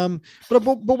 But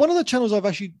one of the channels I've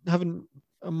actually haven't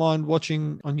mind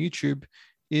watching on YouTube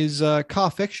is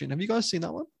Carfection. Have you guys seen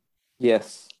that one?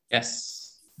 Yes.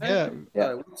 Yes. Yeah.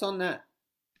 What's on that?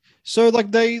 So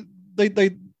like they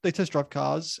test drive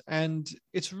cars, and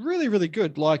it's really, really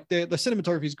good. Like the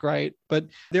cinematography is great, but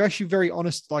they're actually very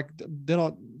honest. Like they're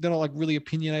not like really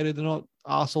opinionated. They're not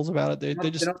assholes about it. They're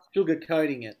just not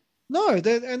sugarcoating it. No, and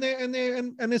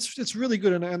it's really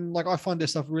good, and like I find their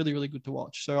stuff really, really good to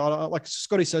watch. So I like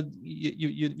Scotty said,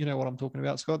 you know what I'm talking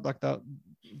about, Scott, like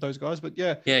those guys. But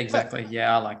yeah, exactly.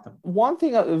 Yeah, I like them. One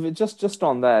thing, just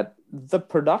on that, the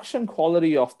production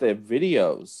quality of their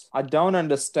videos, I don't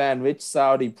understand which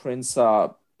Saudi prince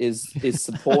is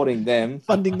supporting them,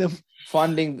 funding them,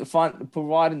 providing the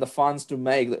funds to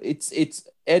make it's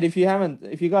Ed. If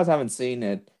you guys haven't seen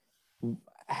it,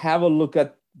 have a look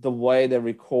at the way they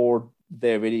record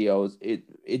their videos.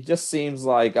 It just seems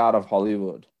like out of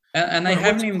Hollywood. And they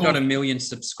haven't even got 1 million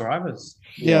subscribers.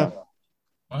 Yeah.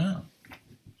 Wow.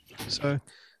 So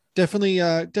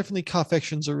definitely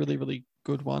Carfection's a really, really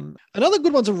good one. Another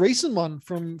good one's a recent one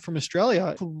from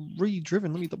Australia,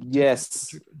 Redriven. Let me double check.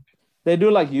 Yes. They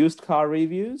do like used car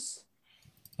reviews.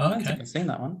 I don't think I've seen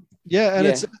that one. Yeah, and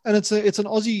it's an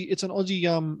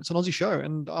Aussie show,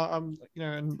 and I'm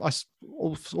and I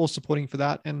all supporting for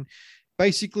that, and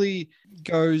basically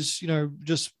goes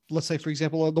just let's say, for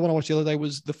example, the one I watched the other day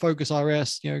was the Focus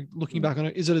RS. Looking back on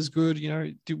it, is it as good?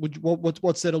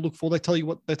 What's there to look for? They tell you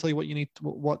what you need,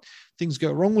 what things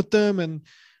go wrong with them, and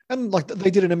like they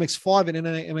did an MX5 and an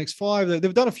MX5.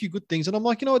 They've done a few good things, and I'm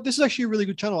like, this is actually a really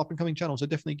good channel, up and coming channel. So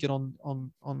definitely get on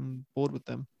board with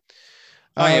them.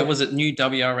 Oh yeah, was it new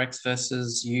WRX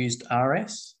versus used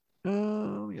RS? Let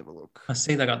me have a look. I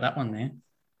see they got that one there.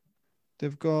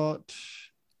 They've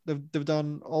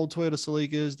done old Toyota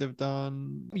Celicas. They've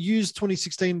done used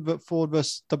 2016 Ford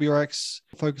versus WRX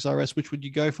Focus RS. Which would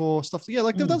you go for? Stuff. Yeah,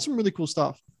 like they've done some really cool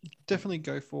stuff. Definitely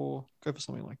go for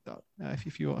something like that.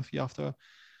 If you're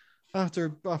after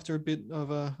a bit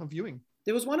of a viewing.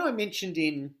 There was one I mentioned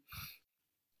in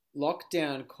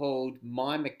lockdown called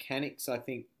My Mechanics, I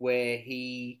think, where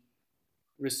he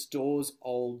restores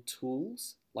old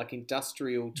tools, like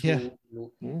industrial tools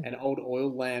and old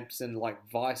oil lamps and like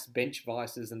bench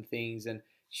vices and things, and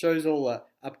shows all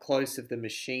up close of the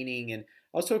machining. And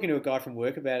I was talking to a guy from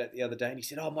work about it the other day, and he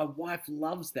said, "Oh, my wife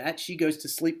loves that. She goes to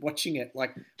sleep watching it,"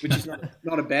 like, which is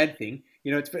not a bad thing.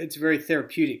 It's very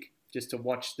therapeutic just to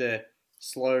watch the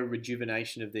slow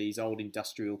rejuvenation of these old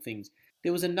industrial things.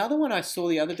 There was another one I saw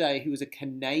the other day who was a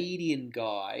Canadian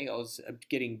guy. I was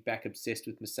getting back obsessed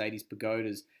with Mercedes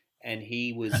Pagodas, and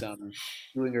he was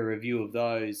doing a review of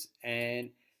those, and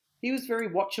he was very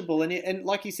watchable. And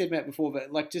like you said, Matt, before,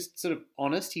 but like just sort of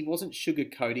honest. He wasn't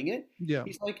sugarcoating it. Yeah.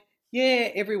 He's like,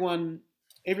 yeah, everyone,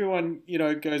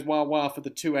 goes wild for the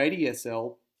 280 SL,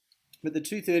 but the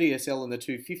 230 SL and the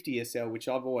 250 SL, which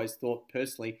I've always thought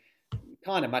personally,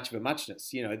 kind of much of a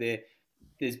muchness.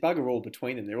 There's bugger all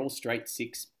between them. They're all straight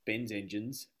six Benz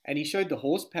engines. And he showed the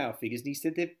horsepower figures, and he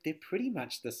said they're pretty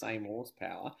much the same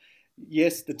horsepower.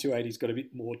 Yes, the 280's got a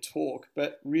bit more torque,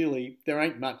 but really there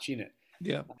ain't much in it.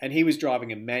 Yeah. And he was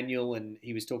driving a manual, and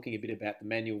he was talking a bit about the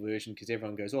manual version, because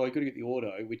everyone goes, "Oh, you've got to get the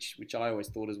auto," which I always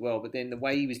thought as well. But then the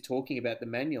way he was talking about the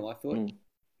manual, I thought,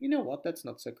 you know what, that's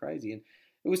not so crazy. And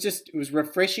it was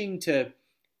refreshing to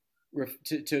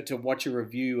watch a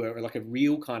review, or like a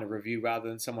real kind of review, rather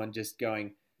than someone just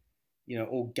going,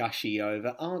 all gushy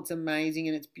over, "Oh, it's amazing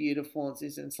and it's beautiful."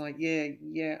 It's like,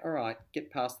 yeah, all right,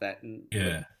 get past that, and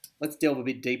let's delve a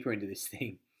bit deeper into this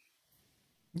thing.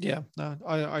 Yeah, no,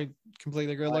 I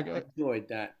completely agree. I enjoyed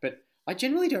that, but I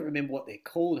generally don't remember what they're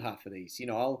called, half of these.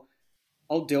 I'll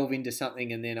delve into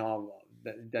something, and then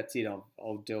that's it.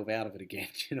 I'll delve out of it again.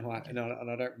 And I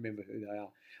don't remember who they are.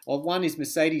 One is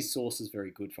Mercedes Source, is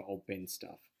very good for old Ben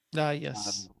stuff.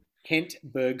 Yes. Kent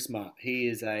Bergsma, he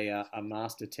is a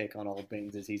master tech on old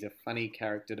Benzes. He's a funny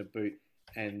character to boot.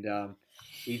 and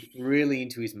he's really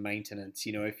into his maintenance.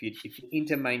 You know, if you're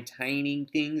into maintaining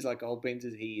things like Old Ben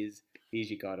says, he's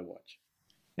your guy to watch.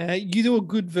 You do a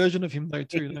good version of him though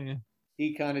too, don't you?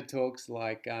 He kind of talks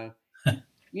like,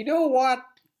 you know what?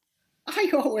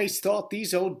 I always thought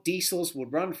these old diesels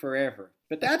would run forever,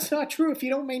 but that's not true if you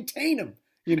don't maintain them.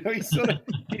 You know, he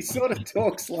sort of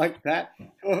talks like that.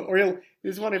 Or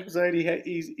there's one episode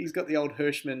he's got the old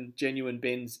Hirschman genuine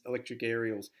Benz electric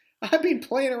aerials. I've been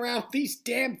playing around with these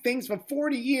damn things for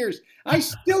 40 years. I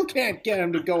still can't get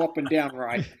them to go up and down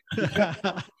right.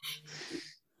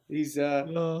 He's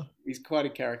quite a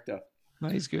character. No,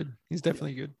 he's good. He's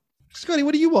definitely good. Scotty,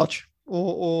 what do you watch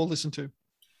or listen to?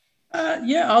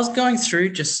 Yeah, I was going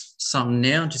through just some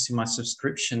now, just in my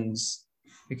subscriptions,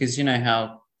 because you know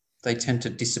how they tend to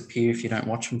disappear if you don't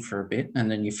watch them for a bit and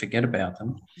then you forget about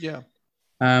them. Yeah.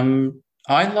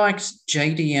 I liked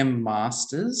JDM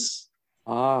Masters.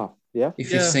 Yeah.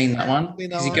 If you've seen that one,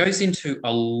 because he goes into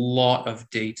a lot of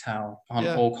detail on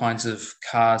all kinds of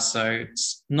cars. So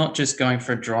it's not just going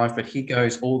for a drive, but he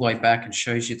goes all the way back and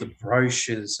shows you the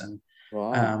brochures and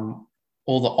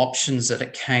all the options that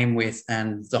it came with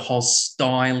and the whole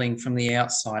styling from the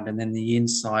outside and then the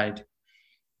inside.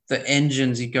 The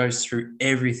engines, he goes through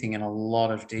everything in a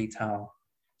lot of detail.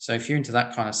 So if you're into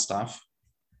that kind of stuff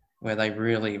where they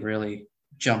really, really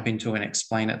jump into and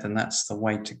explain it, then that's the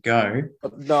way to go.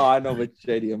 No, I know with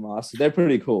JD and Master. They're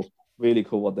pretty cool. Really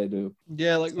cool what they do.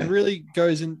 Yeah, like really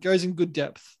goes in good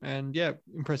depth and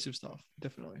impressive stuff,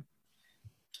 definitely.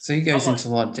 So he goes into a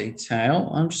lot of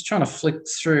detail. I'm just trying to flick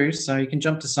through so you can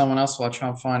jump to someone else while I try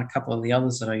and find a couple of the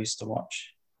others that I used to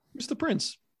watch. Mr.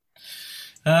 Prince.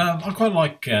 I quite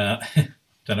like, don't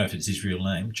know if it's his real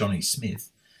name, Johnny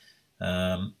Smith.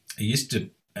 He used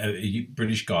to, a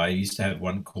British guy, he used to have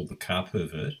one called The Car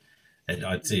Pervert. And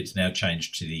I'd say it's now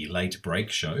changed to The Late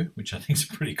Break Show, which I think is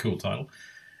a pretty cool title.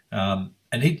 And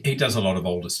he does a lot of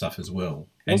older stuff as well.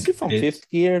 Was he from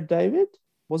Fifth Gear, David?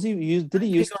 Was he? Did he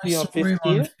used to be on Fifth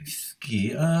Gear? Fifth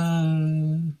Gear.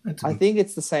 I think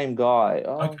it's the same guy.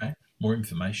 Oh. Okay. More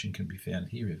information can be found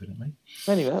here, evidently.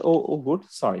 Anyway, all good.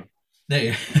 Sorry.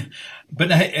 Yeah.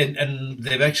 But and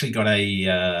they've actually got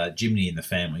a Jimny in the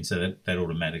family, so that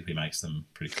automatically makes them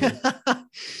pretty cool.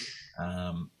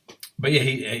 But yeah,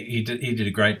 he did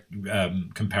a great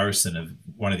comparison of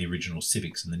one of the original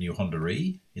Civics and the new Honda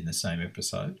E in the same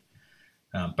episode.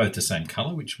 Both the same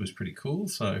colour, which was pretty cool.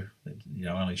 So,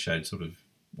 only showed sort of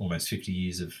almost 50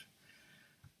 years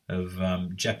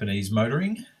of Japanese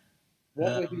motoring.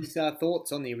 What were his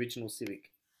thoughts on the original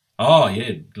Civic? Oh,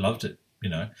 yeah, loved it,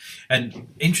 And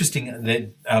interesting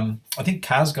that I think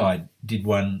Cars Guide did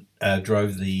one,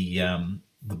 drove the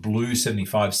blue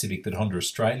 75 Civic that Honda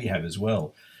Australia have as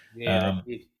well. Yeah,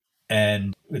 they did.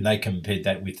 And when they compared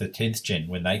that with the 10th gen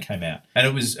when they came out, and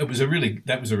that was a really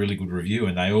good review,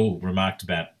 and they all remarked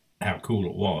about how cool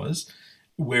it was.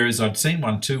 Whereas I'd seen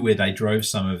one too where they drove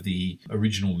some of the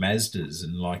original Mazdas,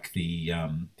 and like the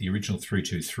original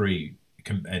 323,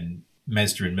 and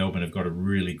Mazda in Melbourne have got a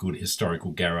really good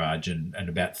historical garage and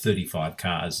about 35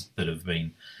 cars that have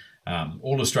been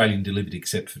all Australian delivered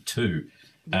except for two.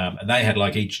 And they had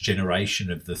like each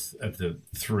generation of the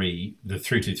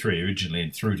 323 originally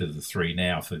and through to the 3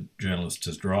 now for journalists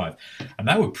to drive, and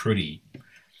they were pretty.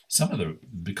 Some of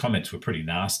the comments were pretty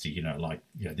nasty,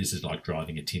 this is like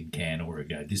driving a tin can, or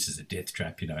this is a death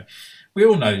trap. We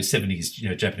all know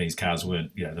 70s Japanese cars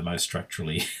weren't the most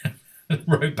structurally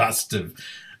robust of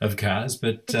cars,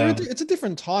 but it's a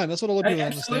different time. That's what a lot of people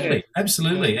understand.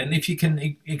 Absolutely, and if you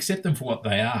can accept them for what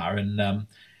they are, and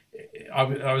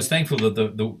I was thankful that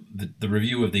the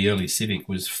review of the early Civic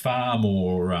was far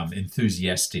more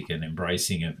enthusiastic and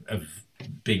embracing of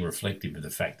being reflective of the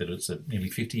fact that it's a nearly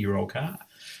 50-year-old car.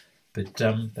 But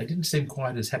they didn't seem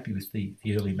quite as happy with the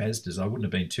early Mazdas. I wouldn't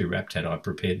have been too rapt had I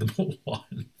prepared them all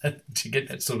one to get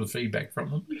that sort of feedback from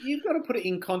them. You've got to put it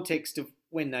in context of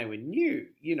when they were new,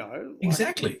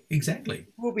 Exactly.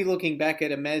 We'll be looking back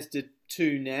at a Mazda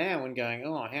 2 now and going,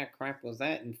 oh, how crap was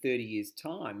that in 30 years'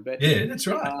 time? But yeah, that's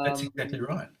right. That's exactly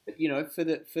right. But, for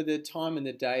the time and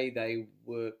the day they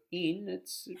were in,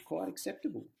 it's quite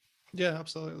acceptable. Yeah,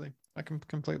 absolutely. I can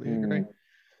completely agree.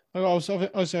 I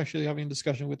was actually having a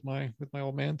discussion with my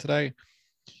old man today,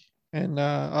 and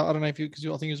I don't know if because I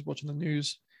think he was watching the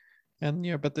news, and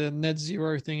but the net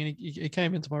zero thing, and he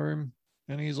came into my room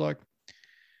and he's like,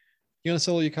 "You gonna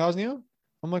sell all your cars now?"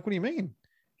 I'm like, "What do you mean?"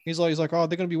 He's like, "Oh,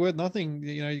 they're gonna be worth nothing.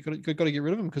 You got to get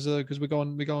rid of them because we're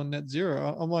going net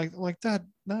zero." I'm like, Dad,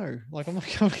 no. Like, I'm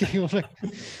not getting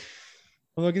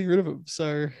rid of them.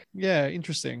 So yeah,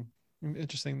 interesting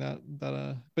that.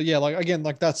 But yeah, like again,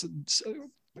 like that's.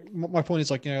 My point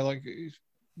is like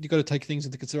you got to take things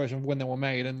into consideration of when they were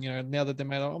made, and now that they're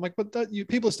made, I'm like, but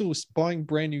people are still buying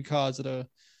brand new cars that are,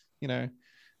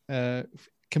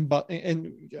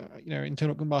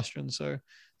 internal combustion. So I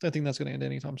don't think that's going to end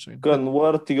anytime soon.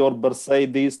 Convert your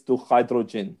Mercedes to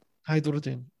hydrogen.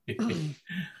 Hydrogen,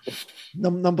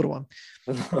 number one.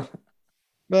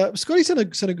 But Scotty sent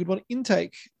a good one.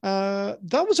 Intake.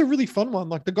 That was a really fun one.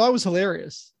 Like the guy was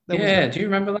hilarious. Do you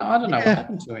remember that? I don't know what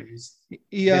happened to it.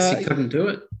 He couldn't do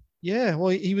it. Yeah, well,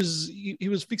 he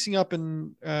was fixing up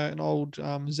an old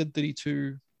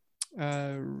Z32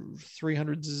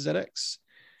 300 ZX.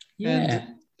 Yeah,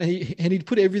 and he'd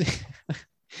put everything.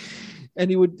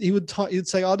 And he'd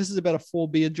say, "Oh, this is about a 4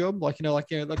 beer job, like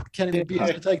counting the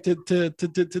beers to take to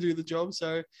do the job."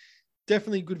 So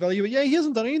definitely good value. But yeah, he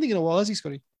hasn't done anything in a while, has he,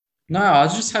 Scotty? No, I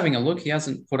was just having a look. He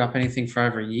hasn't put up anything for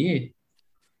over a year.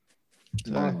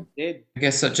 So, I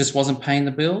guess that just wasn't paying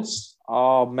the bills.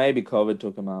 Oh, maybe COVID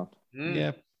took him out.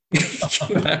 Yeah,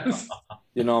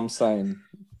 you know what I'm saying.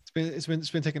 It's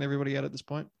been taking everybody out at this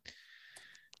point.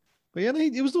 But yeah,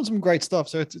 he was doing some great stuff.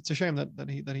 So it's a shame that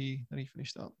he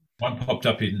finished up. One popped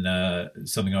up in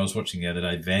something I was watching the other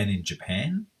day. Van in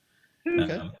Japan.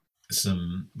 Okay.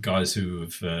 Some guys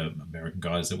American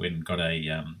guys that went and got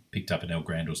picked up an El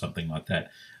Grande or something like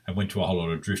that, and went to a whole lot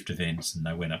of drift events, and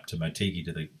they went up to Motegi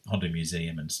to the Honda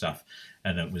Museum and stuff.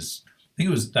 And they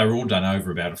were all done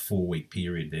over about a 4-week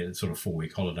period there, sort of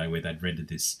 4-week holiday where they'd rented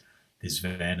this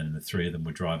van, and the three of them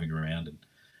were driving around, and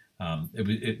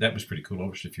that was pretty cool. I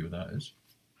watched a few of those.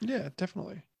 Yeah,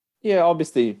 definitely. Yeah,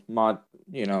 obviously,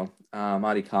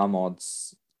 Marty Car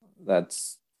Mods.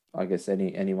 That's, I guess,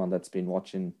 anyone that's been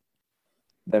watching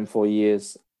them for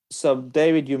years. So,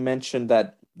 David, you mentioned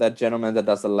that gentleman that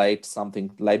does the late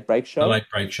break show. The late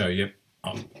break show, yep.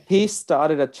 Oh. He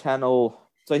started a channel.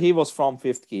 So he was from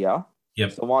Fifth Gear.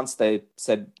 Yep. So once they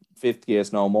said Fifth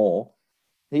Gear's no more,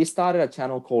 he started a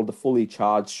channel called the Fully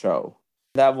Charged Show.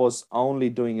 That was only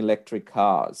doing electric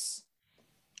cars.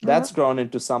 That's grown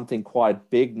into something quite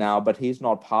big now, but he's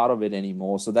not part of it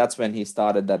anymore. So that's when he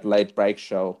started that late break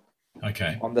show.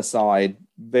 Okay. On the side,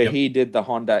 where he did the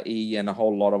Honda E and a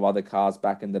whole lot of other cars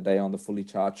back in the day on the Fully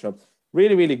Charged Show.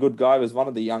 Really, really good guy. He was one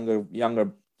of the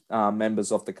younger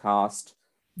members of the cast.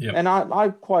 Yep. And I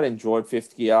quite enjoyed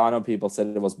Fifth Gear. I know people said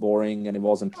it was boring and it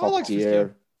wasn't top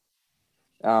tier.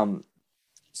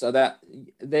 So that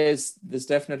there's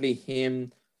definitely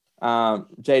him,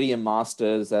 JDM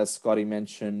Masters, as Scotty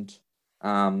mentioned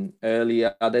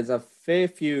earlier. There's a fair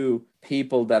few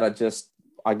people that are just,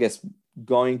 I guess,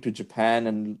 going to Japan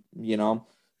and,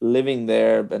 living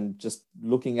there and just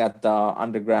looking at the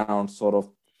underground sort of,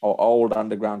 or old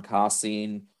underground car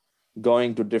scene,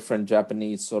 going to different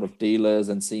Japanese sort of dealers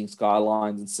and seeing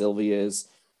Skylines and Silvias.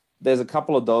 There's a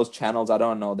couple of those channels. I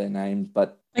don't know their names,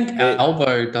 but I think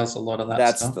Elbow does a lot of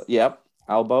that stuff.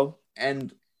 Elbow.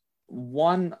 And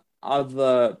one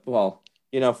other,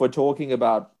 if we're talking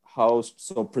about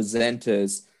hosts or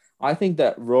presenters, I think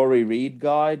that Rory Reid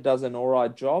guy does an all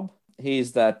right job.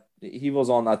 He was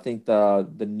on, I think, the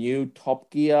new Top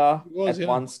Gear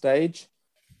one stage,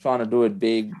 trying to do it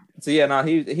big. So I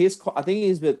think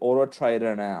he's with Auto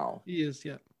Trader now. He is,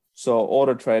 yeah. So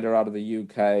Auto Trader out of the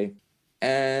UK.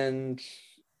 And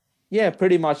yeah,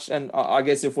 pretty much. And I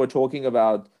guess if we're talking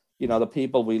about, the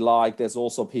people we like, there's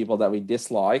also people that we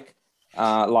dislike,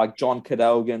 like John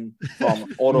Cadogan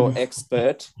from Auto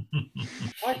Expert,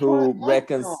 who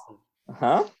reckons...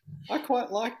 Huh? I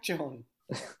quite like John.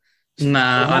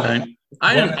 Nah, I don't.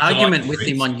 I had an argument with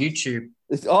him on YouTube.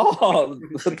 Oh,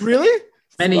 really?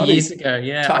 Many years ago,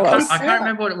 yeah. I can't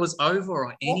remember what it was over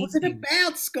or anything. What was it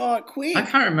about, Scott? Quick. I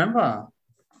can't remember.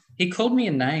 He called me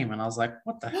a name, and I was like,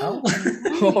 "What the hell?"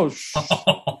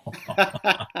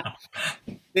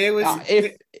 There was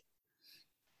if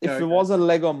it wasn't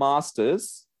Lego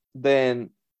Masters,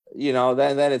 then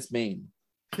then it's mean.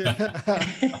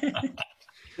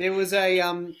 There was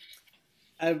a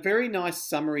very nice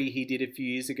summary he did a few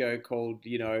years ago called,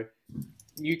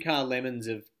 New Car Lemons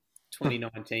of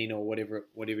 2019 or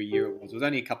whatever year it was. It was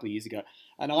only a couple of years ago.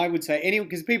 And I would say,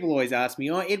 because people always ask me,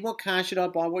 Ed, what car should I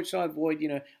buy? What should I avoid?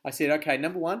 I said, okay,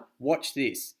 number one, watch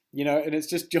this. And it's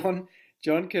just John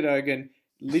Cadogan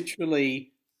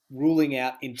literally ruling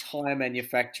out entire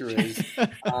manufacturers.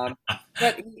 But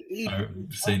I've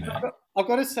seen that. I've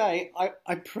got to say,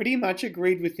 I pretty much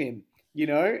agreed with him,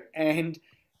 and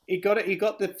he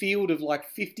got the field of like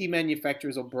 50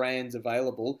 manufacturers or brands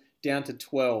available down to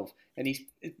 12. And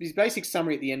his basic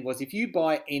summary at the end was, if you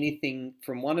buy anything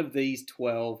from one of these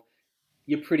 12,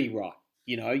 you're pretty right.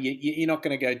 You're not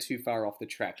going to go too far off the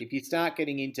track. If you start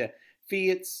getting into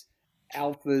Fiats,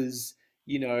 Alphas,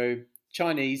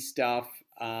 Chinese stuff,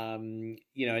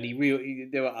 You know,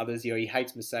 and there were others. You know, he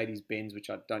hates Mercedes-Benz, which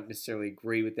I don't necessarily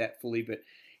agree with that fully, but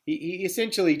he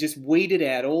essentially just weeded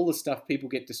out all the stuff people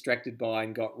get distracted by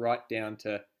and got right down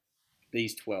to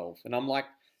these 12. And I'm like,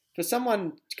 for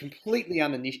someone completely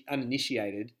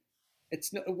uninitiated, it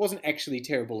wasn't actually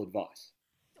terrible advice.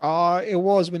 It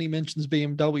was when he mentions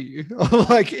BMW,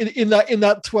 like in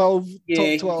that 12,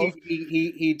 yeah, top 12.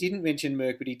 He didn't mention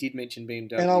Merc, but he did mention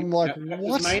BMW. And I'm like,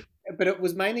 what? It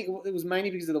was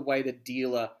mainly because of the way the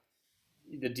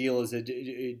dealers had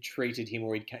treated him,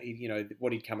 or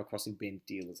what he'd come across in Ben's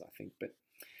dealers, I think. But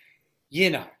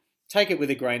take it with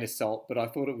a grain of salt. But I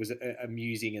thought it was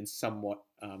amusing and somewhat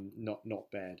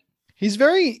not bad. He's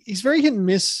very hit and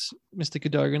miss, Mr.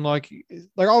 Cadogan. Like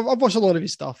I've watched a lot of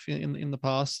his stuff in the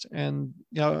past, and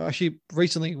actually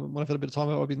recently when I've had a bit of time,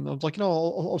 I was like,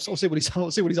 I'll see what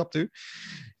he's up to.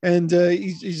 And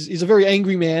he's a very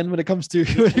angry man when it comes to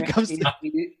he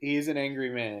is an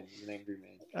angry man. He's an angry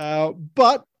man.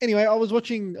 But anyway, I was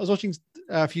watching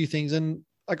a few things, and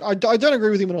like I don't agree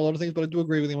with him on a lot of things, but I do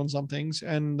agree with him on some things.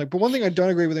 And but one thing I don't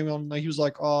agree with him on, he was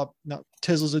like, "Oh no,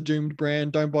 Tesla's a doomed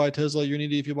brand. Don't buy a Tesla. You're an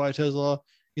idiot if you buy a Tesla."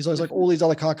 He's always like, all these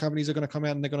other car companies are going to come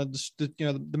out and they're going to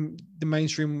the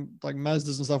mainstream like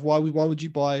Mazdas and stuff. Why would you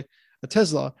buy a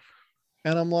Tesla?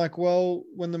 And I'm like, well,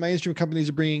 when the mainstream companies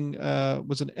are bringing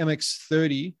was an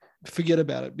MX-30, forget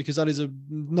about it, because that is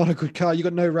not a good car. You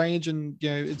got no range, and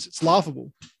it's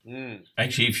laughable.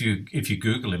 Actually, if you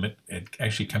Google him, it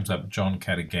actually comes up John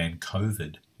Cadogan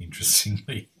COVID.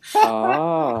 Interestingly,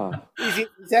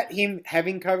 is that him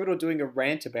having COVID or doing a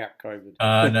rant about COVID?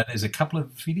 No, there's a couple of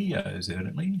videos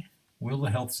evidently. Will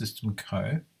the health system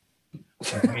cope?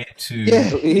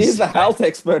 He's the health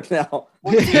expert now.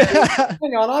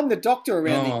 Hang on, I'm the doctor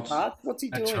around these parts. What's he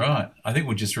doing? That's right. I think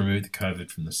we'll just remove the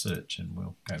COVID from the search and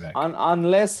we'll go back.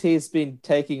 Unless he's been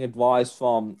taking advice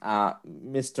from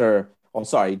Dr.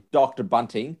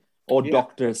 Bunting or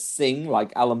Dr. Singh,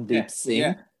 like Alamdeep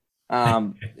Singh.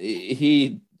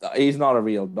 He's not a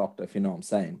real doctor, if you know what I'm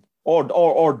saying.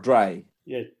 Or Dre.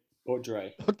 Yeah, or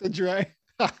Dre. Dr. Dre.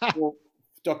 Or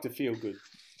Dr. Feelgood.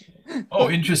 Oh,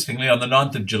 interestingly, on the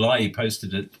 9th of July, he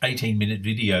posted an 18-minute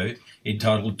video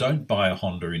entitled "Don't Buy a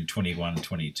Honda in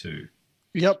 21-22."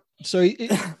 Yep. So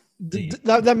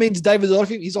that means David's off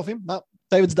him. He's off him. No,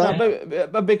 David's done.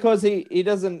 But because he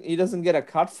doesn't get a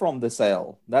cut from the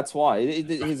sale. That's why.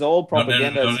 He's all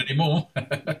propaganda. Not anymore.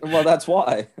 Well, that's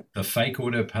why. The fake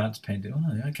auto parts pending.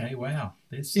 Oh, okay, wow.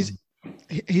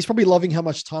 He's probably loving how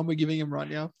much time we're giving him right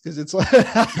now, because it's like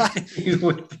He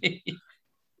would be.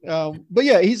 But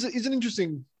yeah, he's an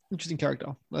interesting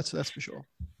character. That's for sure.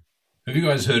 Have you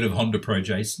guys heard of Honda Pro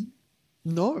Jason?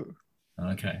 No.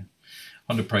 Okay.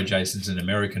 Honda Pro Jason's an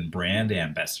American brand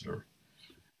ambassador.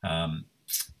 And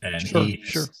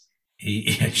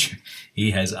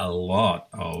he has a lot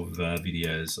of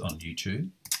videos on YouTube.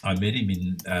 I met him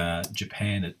in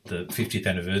Japan at the 50th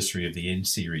anniversary of the N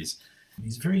series.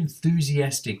 He's a very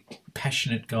enthusiastic,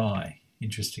 passionate guy,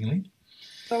 interestingly.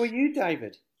 So are you,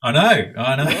 David? I know.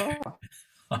 I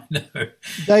know.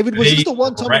 David, was this the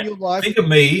one time in your life? Think of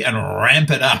me and ramp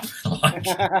it up.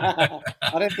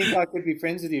 I don't think I could be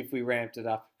friends with you if we ramped it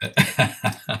up.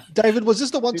 David, was this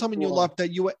the one time in your life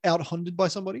that you were out-Honda'd by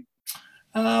somebody?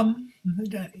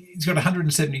 He's got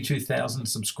 172,000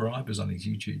 subscribers on his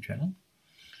YouTube channel.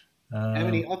 How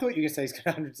many? I thought you were going to say he's got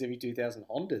 172,000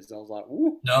 Hondas. I was like,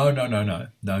 ooh.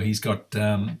 No. He's got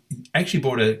actually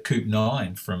bought a Coupe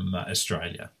 9 from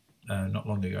Australia not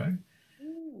long ago,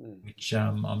 which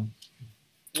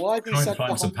why is he such a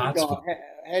Honda guy?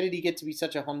 How did he get to be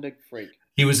such a Honda freak?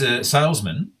 He was a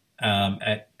salesman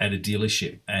at a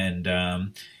dealership,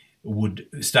 and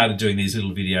started doing these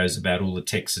little videos about all the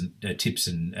tips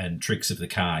and tricks of the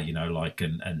car, and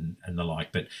the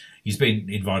like. But he's been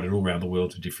invited all around the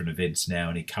world to different events now,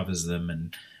 and he covers them,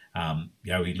 and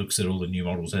he looks at all the new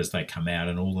models as they come out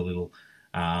and all the little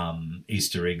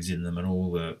Easter eggs in them and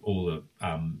all the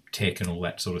tech and all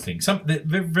that sort of thing. They're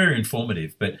very, very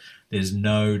informative, but there's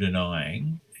no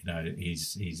denying,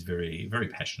 he's very, very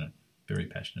passionate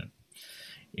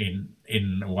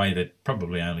in a way that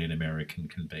probably only an American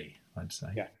can be, I'd say.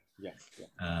 Yeah.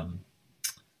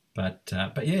 But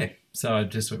yeah, so I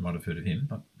just might have heard of him.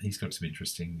 But he's got some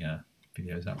interesting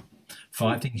videos up.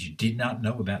 5 things you did not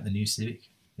know about the new Civic.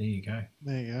 There you go.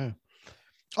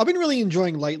 I've been really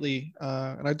enjoying lately,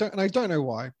 and I don't know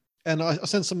why. And I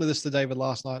sent some of this to David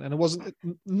last night, and it wasn't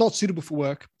not suitable for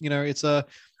work. It's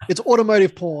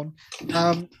automotive porn,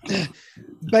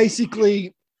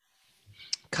 basically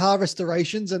car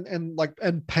restorations and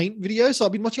paint videos. So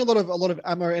I've been watching a lot of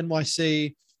Ammo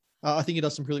NYC, I think he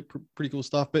does some pretty cool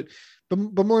stuff. But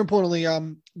more importantly,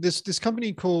 this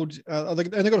company called and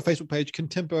they got a Facebook page,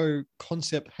 Contempo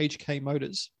Concept HK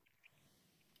Motors.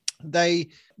 I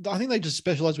think they just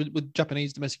specialize with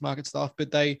Japanese domestic market stuff,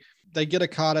 but they get a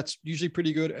car that's usually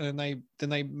pretty good, and then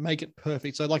they make it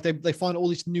perfect. So like they find all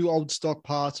these new old stock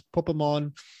parts, pop them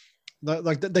on.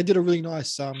 Like they did a really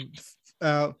nice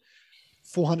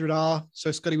 400R.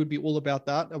 So Scotty would be all about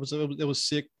that. It was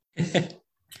sick.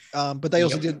 But they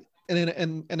also did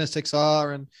an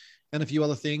NSXR and a few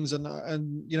other things,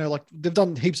 and you know, like they've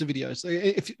done heaps of videos.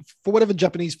 If for whatever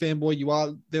Japanese fanboy you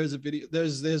are, there's a video.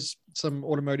 There's some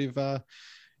automotive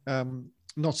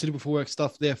not suitable for work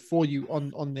stuff there for you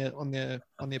on their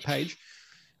page.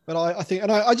 But I think,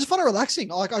 and I just find it relaxing.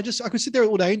 Like I could sit there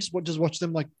all day and just watch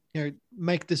them, like, you know,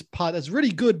 make this part that's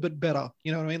really good but better.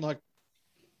 You know what I mean? Like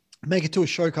make it to a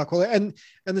show car quality, and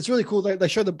it's really cool. They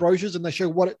show the brochures and they show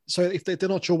what it. So if they're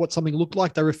not sure what something looked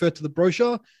like, they refer to the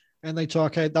brochure. And they tell,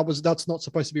 okay, that's not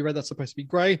supposed to be red. That's supposed to be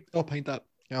gray. I'll paint that.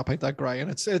 Yeah, I'll paint that gray. And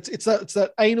it's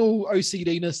that anal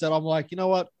OCD-ness that I'm like, you know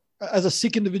what? As a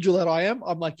sick individual that I am,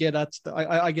 I'm like, yeah,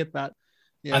 I get that.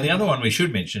 Yeah. And the other one we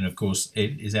should mention, of course,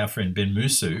 Ed, is our friend Ben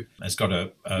Musu has got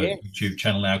a YouTube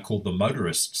channel now called The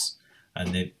Motorists,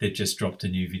 and they just dropped a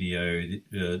new video in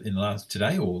the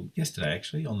today or yesterday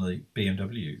actually on the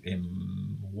BMW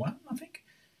M1, I think.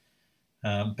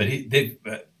 But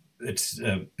it's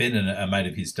Ben and a mate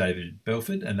of his, David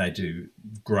Belford, and they do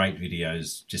great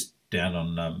videos just down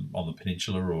on the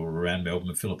peninsula or around Melbourne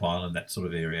and Phillip Island, that sort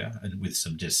of area, and with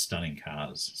some just stunning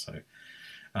cars. So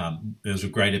there was a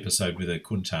great episode with a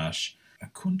Countach, and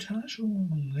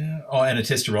a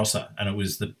Testarossa, and it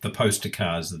was the poster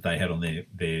cars that they had on their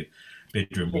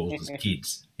bedroom walls as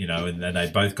kids, you know, and they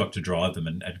both got to drive them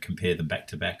and compare them back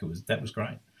to back. That was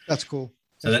great. That's cool.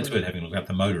 So that's worth having a look at,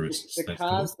 the Motorists. The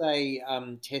cars they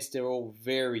test are all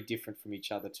very different from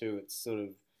each other too. It's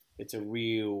a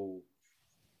real,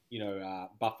 you know,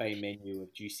 buffet menu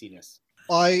of juiciness.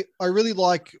 I really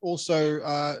like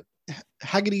also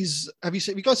Haggerty's. Have you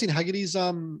guys seen Haggerty's?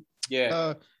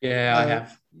 Yeah, I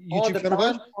have.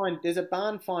 YouTube there's a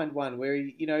barn find one where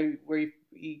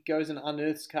he goes and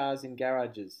unearths cars in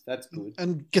garages. That's good.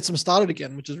 And gets them started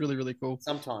again, which is really, really cool.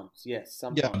 Sometimes, yes.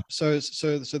 Sometimes. Yeah.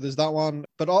 So there's that one.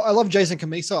 But I love Jason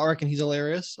Camisa. I reckon he's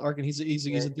hilarious. I reckon he's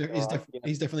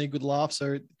definitely a good laugh.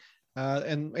 So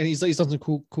and he's done some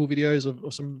cool videos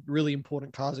of some really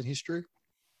important cars in history.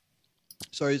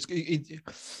 So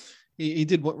he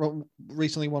did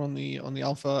recently one on the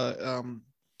Alpha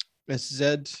SZ,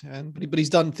 but he's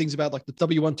done things about like the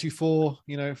W124,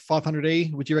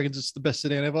 500E, which he reckons is the best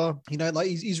sedan ever. Like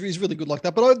he's really good like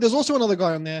that. But there's also another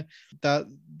guy on there that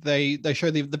they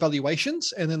show the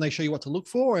valuations, and then they show you what to look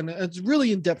for, and it's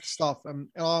really in-depth stuff. And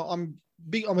I'm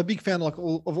a big fan of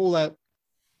all that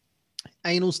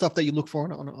anal stuff that you look for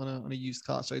on a used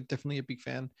car. So definitely a big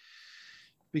fan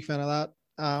of that.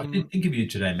 I didn't think of you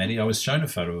today, Matty. I was shown a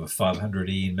photo of a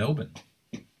 500E in Melbourne.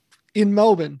 In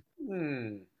Melbourne.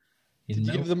 Did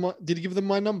you give them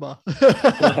my number?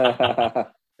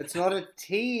 It's not a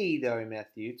T though,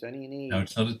 Matthew. It's only an E. No,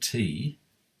 it's not a T.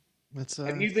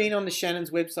 Have you been on the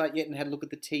Shannon's website yet and had a look at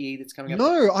the TE that's coming up?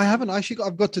 No, I haven't.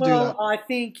 I've got to do that. I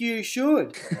think you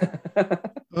should.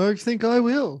 I think I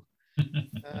will.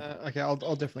 Okay, I'll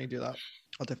definitely do that.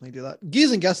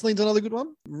 Gears and Gasoline's another good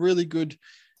one. Really good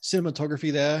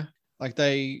cinematography there. Like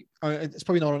it's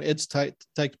probably not on Ed's taste,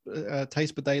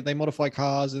 but they modify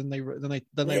cars and they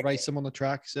race them on the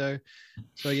track. So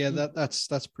yeah,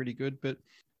 that's pretty good. But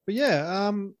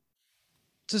yeah,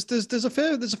 just there's a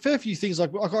fair few things.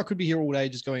 Like I could be here all day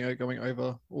just going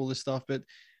over all this stuff. But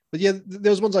yeah,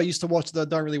 there was ones I used to watch that I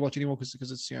don't really watch anymore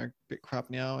because it's a bit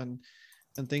crap now and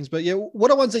things. But yeah,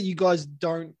 what are ones that you guys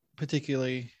don't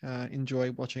particularly enjoy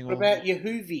watching? What about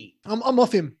Yehuvi? I'm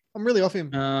off him. I'm really off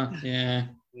him. Yeah.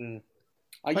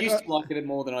 I used to like it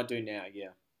more than I do now. Yeah.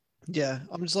 Yeah,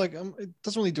 I'm just like it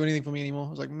doesn't really do anything for me anymore. I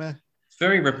was like, meh. It's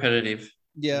very repetitive.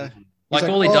 Yeah. Like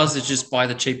all he does is just buy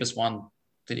the cheapest one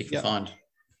that he can find.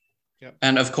 Yeah.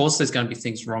 And of course, there's going to be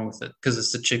things wrong with it because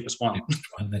it's the cheapest one.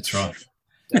 That's right.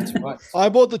 That's right. I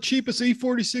bought the cheapest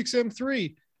E46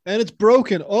 M3 and it's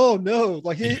broken. Oh no!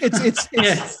 Like it's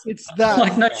that.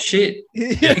 Like no shit.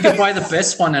 You can buy the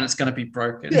best one and it's going to be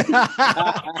broken.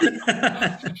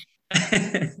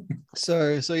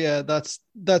 So yeah, that's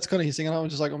kind of his thing, and I'm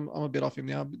just like I'm a bit off him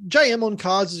now. JM on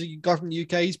cars is a guy from the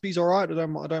UK. He's all right.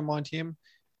 I don't mind him.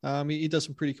 He does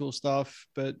some pretty cool stuff.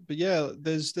 But yeah,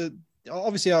 there's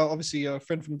obviously a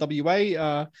friend from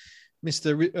WA,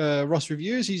 Mr. Ross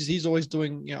Reviews. He's always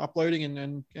doing uploading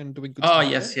and doing good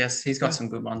stuff. Yes, he's got some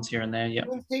good ones here and there. Yeah.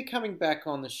 When's he coming back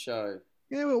on the show?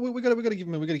 Yeah, well, we got to give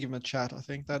him a chat. I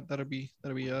think that'll be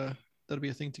a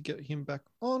thing to get him back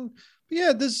on. But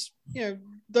yeah, there's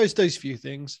those few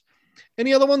things.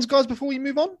 Any other ones, guys, before we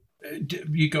move on?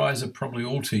 You guys are probably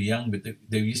all too young, but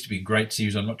there used to be a great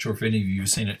series. I'm not sure if any of you have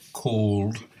seen it,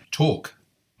 called Talk,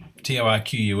 Torque,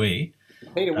 Peter Weir.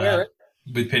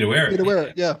 with Peter Weir. Peter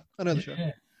Weir, yeah, I know the show.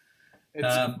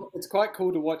 It's quite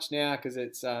cool to watch now because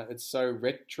it's so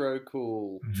retro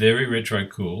cool. Very retro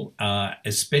cool,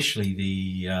 especially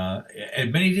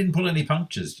and he didn't pull any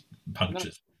punches.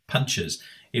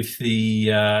 If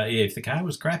the car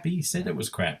was crap, he said it was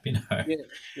crap, Yeah.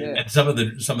 And some of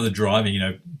the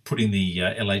driving, putting the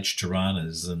LH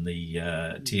Tiranas and the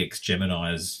TX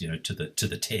Geminis, to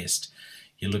the test.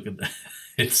 You look at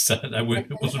it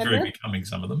wasn't very becoming,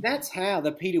 some of them. That's how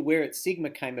the Peter Weir at Sigma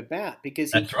came about,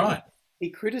 because that's right. He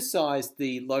criticised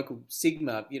the local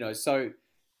Sigma,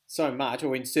 so much,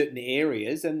 or in certain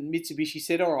areas, and Mitsubishi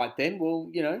said, "All right, then,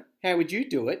 well, how would you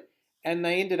do it?" And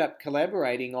they ended up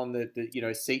collaborating on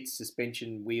the seats,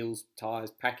 suspension, wheels,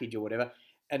 tyres, package, or whatever,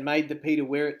 and made the Peter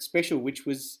Weir Special, which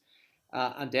was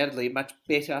undoubtedly a much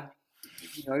better,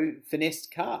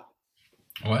 finessed car.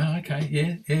 Wow. Okay.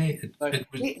 Yeah.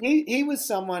 He was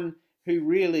someone who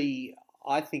really,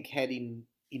 I think, had in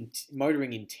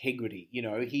motoring integrity.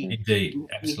 Indeed,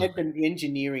 he had the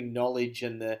engineering knowledge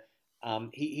and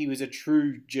he was a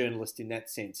true journalist in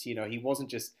that sense. He wasn't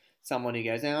just someone who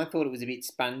goes, I thought it was a bit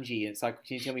spongy. And it's like,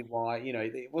 can you tell me why?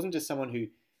 It wasn't just someone who,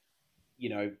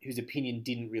 whose opinion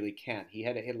didn't really count. He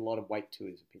had a lot of weight to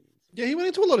his opinions. Yeah, he went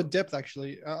into a lot of depth,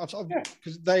 actually.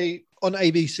 Because they, on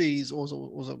ABC's, or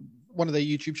one of their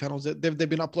YouTube channels, they've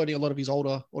been uploading a lot of his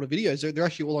older videos. They're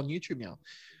actually all on YouTube now.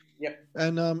 Yep.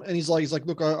 And he's like,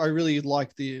 look, I really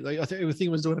like I think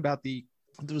everything was doing about there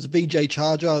was a VJ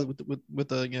Charger with the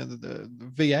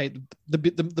V8,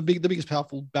 the biggest,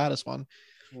 powerful, baddest one.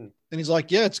 And he's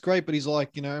like, yeah, it's great, but he's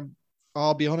like,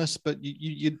 I'll be honest, but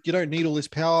you don't need all this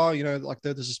power. Like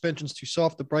the suspension's too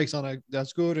soft, the brakes aren't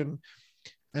as good, and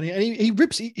he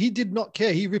rips. He did not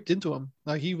care. He ripped into him.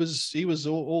 Like he was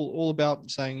all about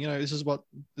saying, this is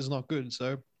not good.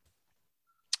 So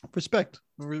respect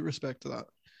to that.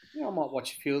 Yeah, I might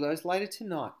watch a few of those later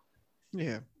tonight.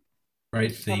 Yeah.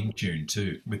 Great theme tune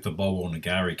too, with the Volvo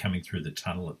Nagari coming through the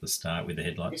tunnel at the start with the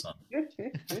headlights on.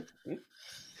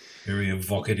 Very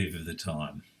evocative of the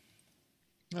time.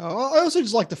 I also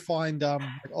just like to find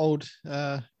old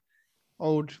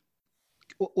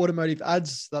automotive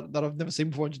ads that I've never seen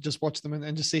before, and just watch them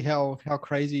and just see how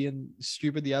crazy and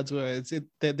stupid the ads were.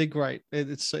 They're great.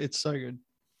 It's so good,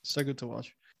 so good to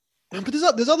watch. But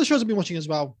there's other shows I've been watching as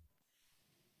well,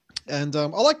 and I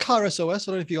like Car SOS.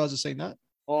 I don't know if you guys have seen that.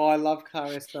 Oh, I love Car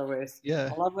SOS. Yeah,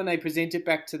 I love when they present it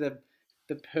back to the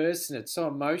person. It's so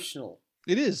emotional.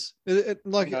 It is. It's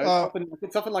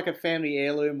often like a family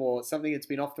heirloom or something that's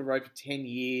been off the road for 10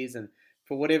 years, and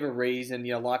for whatever reason,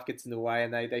 life gets in the way,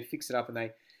 and they fix it up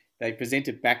and they present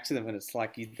it back to them, and it's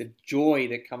like the joy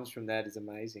that comes from that is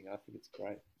amazing. I think it's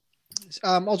great.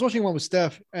 I was watching one with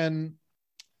Steph, and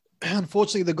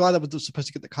unfortunately, the guy that was supposed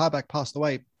to get the car back passed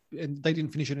away, and they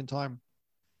didn't finish it in time.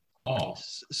 Oh,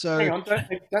 so hang on!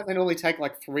 Don't they normally take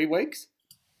like 3 weeks?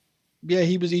 Yeah,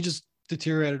 he just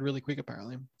deteriorated really quick,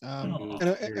 apparently.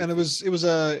 And it was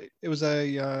a what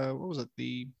was it?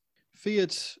 The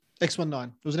Fiat X19.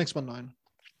 It was an X19.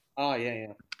 Oh yeah.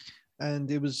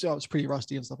 And it was pretty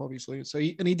rusty and stuff, obviously. So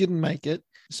he didn't make it.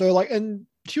 So and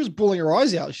she was bawling her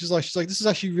eyes out. She's like, this is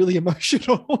actually really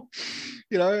emotional,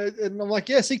 And I'm like,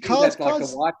 yeah, see, cars. Like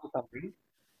the wife or something.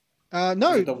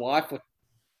 No, the wife.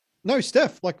 No,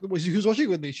 Steph, who was watching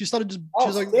with me. She started just.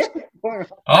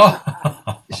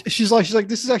 She's like,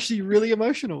 this is actually really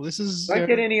emotional. This is. Don't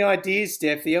get any ideas,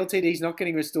 Steph. The LTD is not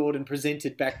getting restored and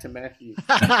presented back to Matthew.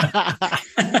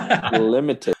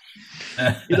 Limited.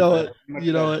 You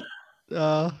know it.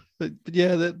 But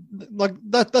yeah,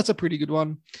 that's a pretty good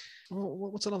one.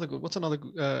 What's another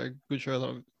good show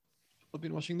that I've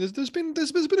been watching? There's been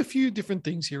a few different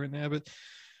things here and there, but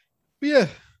yeah.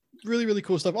 Really, really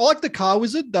cool stuff. I like the Car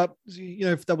Wizard. That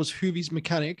if that was Hoovie's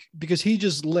mechanic, because he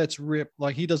just lets rip.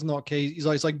 Like he does not care. He's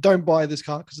like, don't buy this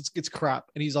car because it's crap.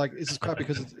 And he's like, this is crap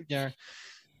because it's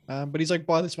but he's like,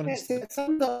 buy this one. Yeah,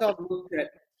 sometimes I've looked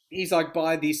at. He's like,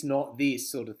 buy this, not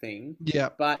this, sort of thing. Yeah.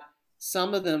 But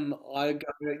some of them, I go,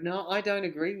 no, I don't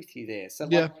agree with you there. So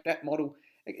like that model,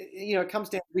 it comes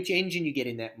down to which engine you get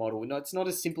in that model. No, it's not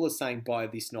as simple as saying buy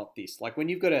this, not this. Like when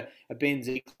you've got a Benz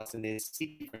E-Class and there's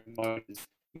 6 different motors.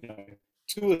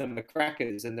 2 of them are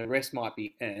crackers and the rest might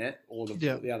be or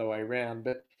the other way around.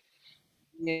 But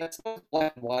yeah, it's not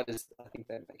black and white as I think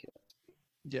they make it.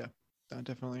 Yeah,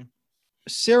 definitely.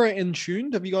 Sarah and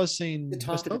Tuned, have you guys seen the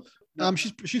time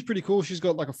She's pretty cool. She's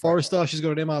got like a Forester. She's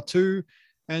got an MR2,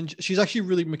 and she's actually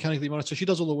really mechanically minded. So she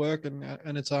does all the work, and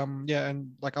it's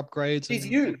and like upgrades. She's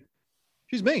and, you.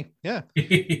 She's me, yeah.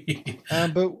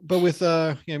 But with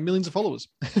millions of followers.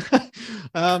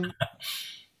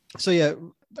 So yeah,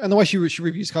 and the way she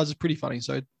reviews cards is pretty funny.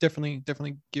 So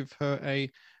definitely give her a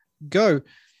go.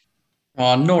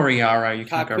 Oh, Noriaro, you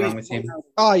can't go wrong with him.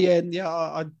 Oh yeah,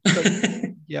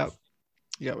 yeah,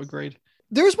 agreed.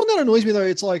 There is one that annoys me though.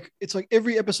 It's like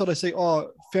every episode I say,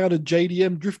 "Oh, found a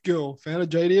JDM drift girl. Found a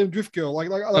JDM drift girl." Like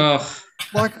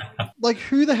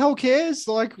who the hell cares?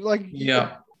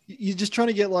 Yeah. You're just trying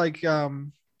to get guys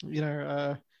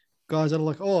that are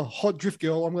like, oh, hot drift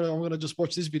girl. I'm gonna just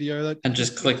watch this video and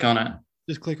just click on it.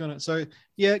 Just click on it. So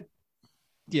yeah,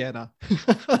 no.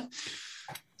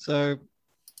 So,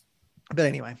 but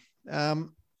anyway,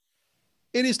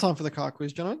 it is time for the car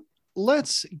quiz, gentlemen.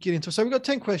 Let's get into it. So we've got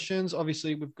 10 questions.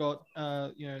 Obviously, we've got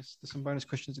there's some bonus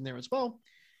questions in there as well.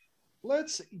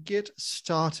 Let's get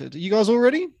started. Are you guys all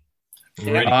ready?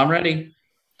 I'm ready.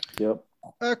 Yep.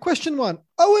 Question 1.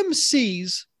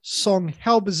 OMC's song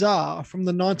How Bizarre from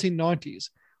the 1990s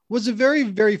was a very,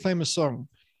 very famous song.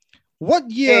 What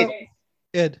year?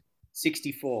 Ed?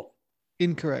 64.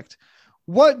 Incorrect.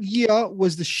 What year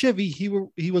was the Chevy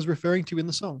he was referring to in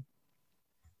the song?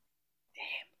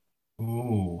 Damn.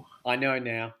 Ooh. I know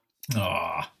now.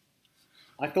 Oh.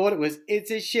 I thought it's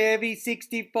a Chevy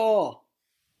 64.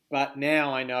 But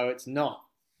now I know it's not.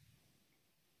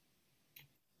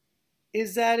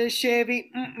 Is that a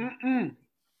Chevy?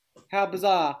 How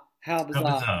bizarre. How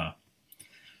bizarre.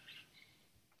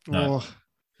 No. Oh.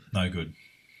 No good.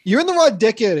 You're in the right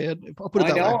decade, Ed. I'll put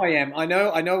it that way. I am. I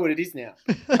know what it is now.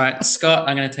 All right, Scott,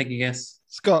 I'm going to take a guess.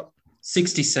 Scott.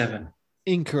 67.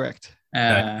 Incorrect.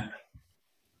 Come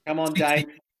on, Dave.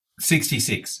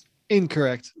 66.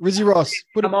 Incorrect. Rizzy Ross.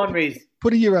 Come on, Riz.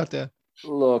 Put a year out there.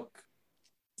 Look,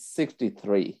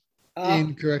 63.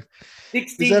 Incorrect.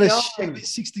 69. Is that a Chevy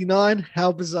 69?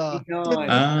 How bizarre.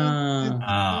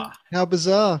 How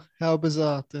bizarre. How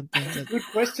bizarre. Good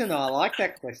question. I like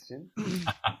that question.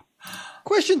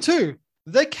 Question 2.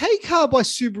 The K car by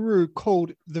Subaru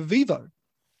called the Vivo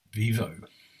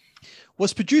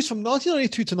was produced from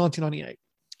 1992 to 1998.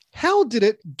 How did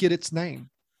it get its name?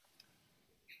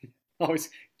 I was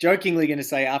jokingly going to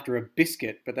say after a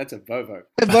biscuit, but that's a Volvo.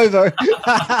 A Volvo.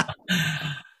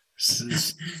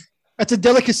 That's a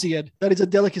delicacy, Ed. That is a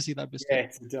delicacy, that biscuit. Yeah,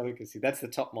 it's a delicacy. That's the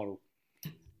top model.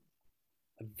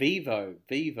 Vivo.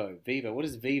 What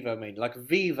does Vivo mean? Like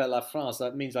Viva la France.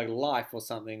 That means like life or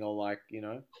something, or like,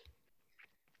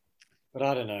 But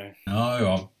I don't know. No,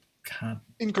 I can't.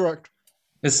 Incorrect.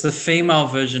 It's the female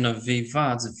version of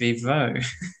Viva. It's Vivo.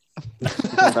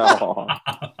 No.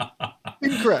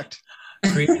 Incorrect.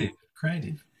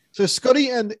 Creative. So Scotty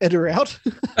and Ed are out.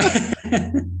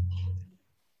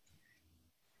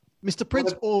 Mr.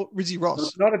 Prince or Rizzy Ross?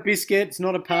 It's not a biscuit. It's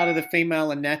not a part of the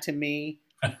female anatomy.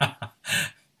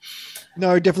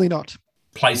 No, definitely not.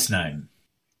 Place name.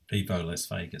 Vivo Las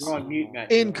Vegas. You're on mute,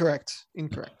 mate. Incorrect.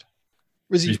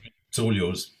 Rizzy. It's all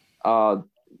yours. I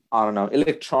don't know.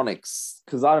 Electronics.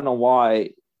 Because I don't know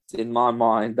why, in my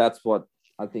mind, that's what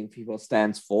I think Vivo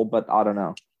stands for, but I don't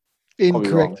know.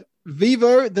 Incorrect.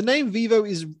 Vivo, the name Vivo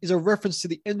is a reference to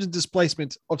the engine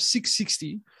displacement of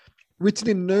 660,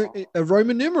 written in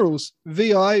Roman numerals,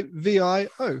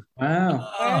 VIVIO.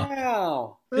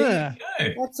 Wow. Yeah.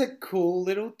 That's a cool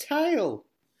little tale.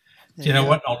 Do you know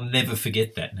what? I'll never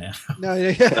forget that now. No,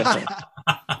 yeah.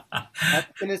 I'm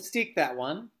going to stick that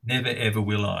one. Never, ever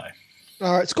will I.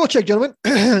 All right, score check, gentlemen.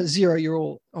 0, you're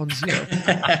all on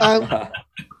 0.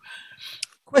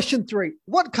 Question 3.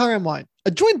 What car am I?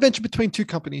 A joint venture between two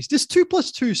companies. This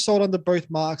 2+2 sold under both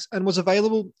marks and was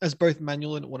available as both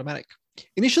manual and automatic.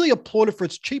 Initially applauded for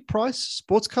its cheap price,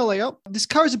 sports car layout, this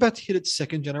car is about to hit its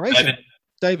second generation.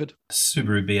 David.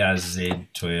 Subaru BRZ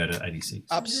Toyota 86.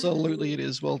 Absolutely, it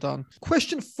is. Well done.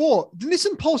 Question 4. The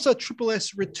Nissan Pulsar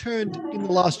SS returned in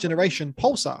the last generation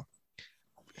Pulsar.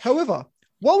 However,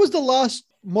 what was the last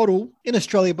model in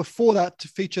Australia before that to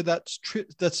feature that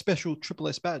special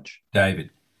SS badge? David.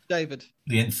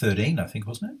 The N13, I think,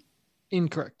 wasn't it?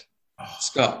 Incorrect. Oh.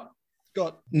 Scott.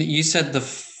 You said the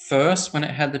first when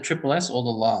it had the SS or the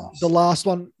last? The last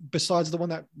one besides the one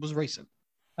that was recent.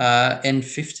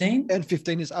 N15?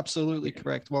 N15 is absolutely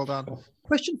correct. Well done.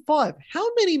 Question 5.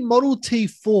 How many Model T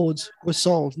Fords were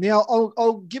sold? Now,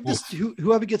 I'll give this to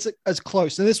whoever gets it as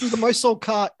close. And this was the most sold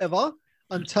car ever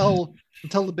until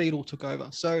the Beetle took over.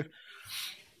 So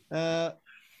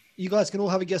you guys can all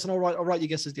have a guess, and I'll write your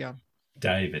guesses down.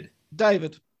 David.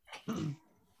 I'm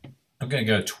going to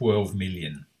go 12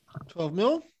 million. 12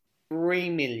 mil? 3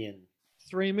 million.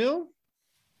 3 mil.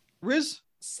 Riz?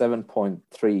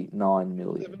 7.39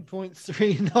 million.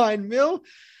 7.39 mil.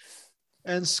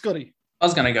 And Scotty? I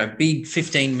was going to go big,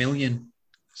 15 million.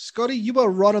 Scotty, you are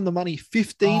right on the money.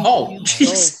 15 Oh, million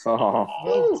jeez. dollars.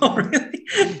 Oh. Oh, really?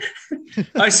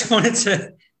 I just wanted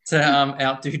to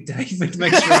outdo David,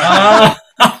 make sure.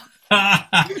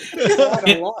 Quite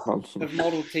a lot of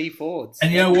Model T Fords.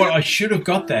 And you know what? I should have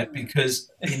got that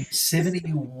because in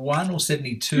 71 or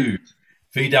 72,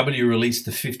 VW released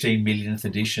the 15 millionth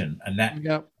edition, and that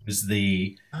was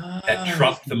that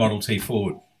trumped the Model T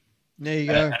Ford. There you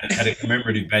go. And it had a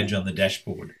commemorative badge on the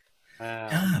dashboard.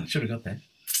 I should have got that.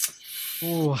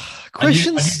 Ooh,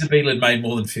 questions? I knew the Beetle had made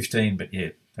more than 15, but yeah,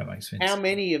 that makes sense. How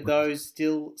many of those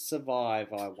still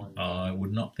survive, I wonder? I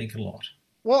would not think a lot.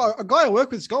 Well, a guy I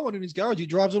work with's got one in his garage. He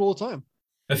drives it all the time.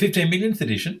 A 15 millionth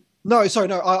edition? No, sorry,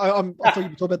 no. I thought you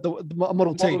were talking about the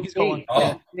Model T. He's got one.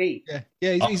 Oh. Yeah.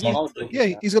 He's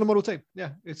got a Model T. Yeah,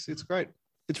 it's great.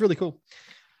 It's really cool.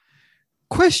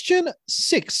 Question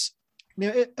 6.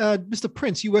 Now, Mr.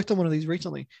 Prince, you worked on one of these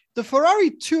recently. The Ferrari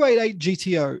 288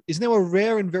 GTO is now a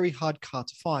rare and very hard car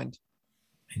to find.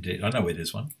 Indeed. I know where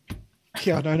there's one.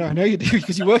 Yeah, I know you do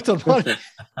because you worked on one.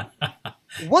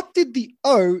 What did the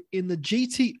O in the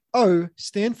GTO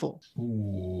stand for?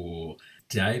 Ooh,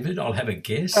 David, I'll have a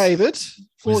guess. David,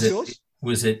 floor's yours.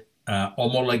 Was it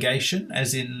homologation,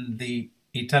 as in the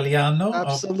Italiano?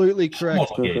 Absolutely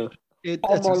correct.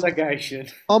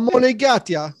 Homologation.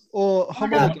 Homologatia or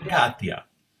homologatia.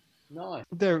 Nice.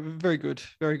 They're very good.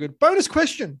 Very good. Bonus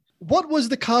question. What was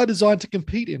the car designed to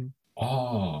compete in?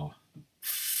 Oh.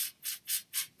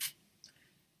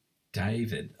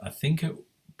 David, I think it...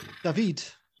 David.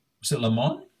 Was it Le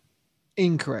Mans?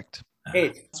 Incorrect.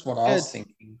 Ed. That's what I was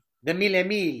thinking. The Mille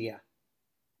Miglia.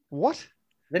 What?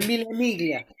 The Mille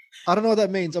Miglia. I don't know what that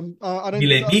means. I don't.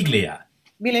 Mille Miglia.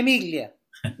 Mille Miglia.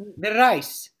 The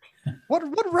race. What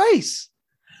race?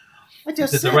 I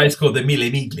just There's said a race called the Mille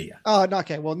Miglia. Oh, no,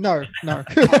 okay. Well, no. No.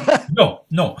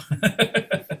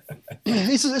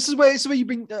 This is where you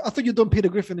bring. I thought you're doing Peter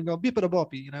Griffin and go bippity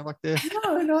boppy. You know, like the.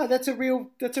 No. That's a real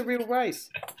race.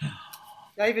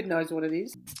 David knows what it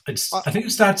is. I think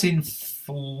it starts in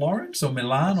Florence or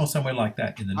Milan or somewhere like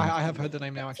that. In the north. I have heard the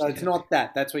name now. Actually, So it's not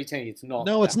that. That's what you're telling you. It's not.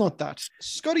 No, it's not that.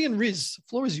 Scotty and Riz, the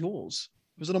floor is yours.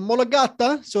 Was it a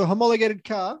homologata, so a homologated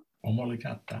car?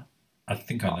 Homologata. I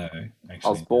think I know. Actually, I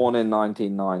was born in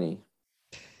 1990.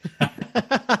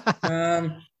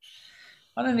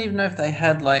 I don't even know if they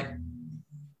had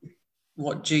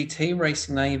what GT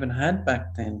racing they even had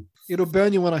back then. It'll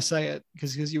burn you when I say it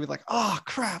because you were like, oh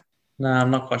crap. No,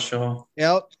 I'm not quite sure.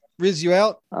 Out. Riz, you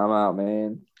out? I'm out,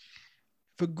 man.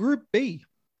 For Group B.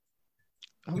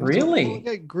 Really?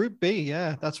 Okay, Group B,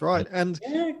 yeah, that's right. And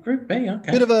yeah, Group B,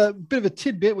 okay. Bit of a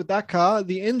tidbit with that car.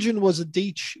 The engine was a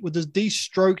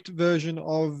de-stroked version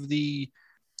of the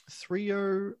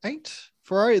 308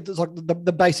 Ferrari. It's like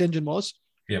the base engine was.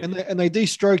 Yep. And they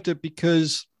de-stroked it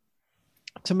because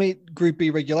to meet Group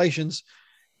B regulations,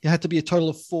 it had to be a total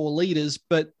of 4 liters,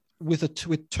 but with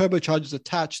turbochargers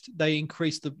attached, they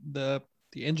increased the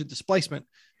engine displacement.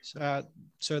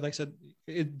 So they said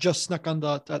it just snuck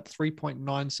under at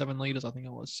 3.97 liters, I think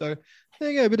it was. So there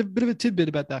you go, a bit of a tidbit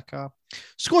about that car.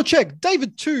 Score check: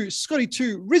 David 2, Scotty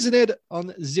 2, Riz and Ed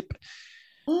on zip.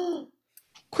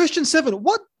 Question 7: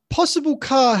 what possible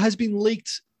car has been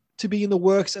leaked to be in the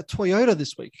works at Toyota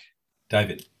this week?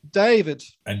 David.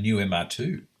 A new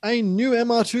MR2. A new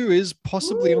MR2 is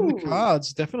possibly on the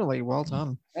cards. Definitely. Well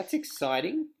done. That's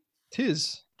exciting.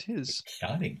 Tis.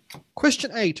 Exciting.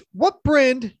 Question 8. What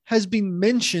brand has been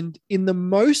mentioned in the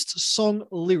most song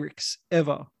lyrics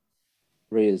ever?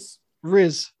 Riz.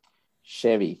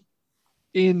 Chevy.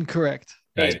 Incorrect.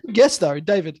 David. Guess though,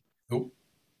 David. Oh.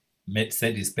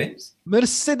 Mercedes-Benz?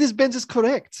 Mercedes-Benz is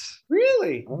correct.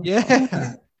 Really?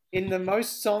 Yeah. In the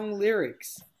most song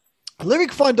lyrics.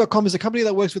 Lyricfind.com is a company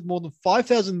that works with more than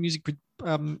 5,000 music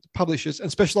publishers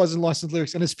and specializes in licensed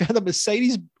lyrics, and has found that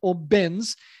Mercedes or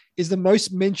Benz is the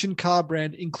most mentioned car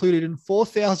brand included in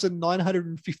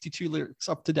 4,952 lyrics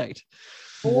up to date.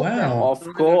 Wow. Of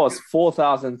course,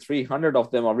 4,300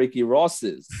 of them are Ricky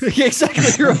Ross's. Yeah,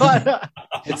 exactly right.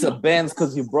 It's a Benz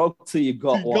because you broke till you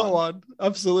got one. Got one.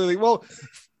 Absolutely. Well,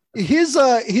 here's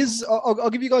I'll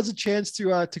give you guys a chance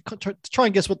to try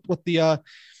and guess what the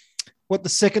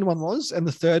second one was and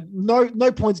the third.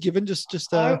 No points given. Just.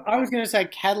 I was going to say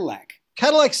Cadillac.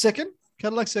 Cadillac second.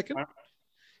 What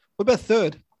about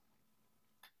third?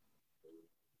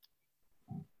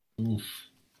 Oof.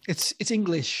 It's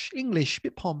English,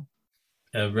 bit pom.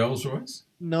 Rolls Royce?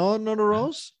 No, not a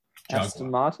Rolls. Aston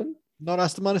Martin? Not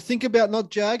Aston Martin. Think about not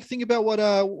Jag. Think about what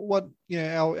our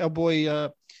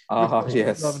boy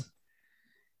Yes.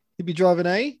 He'd be driving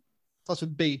a, starts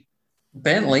with B.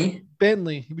 Bentley.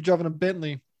 He'd be driving a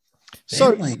Bentley.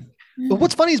 So, but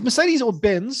what's funny is Mercedes or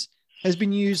Benz has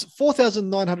been used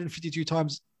 4,952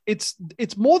 times.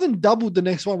 It's more than doubled the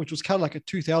next one, which was Cadillac at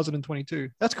 2022.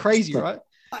 That's crazy, right?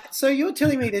 So you're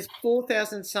telling me there's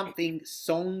 4,000 something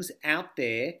songs out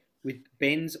there with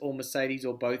Benz or Mercedes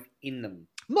or both in them?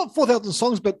 Not 4,000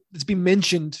 songs, but it's been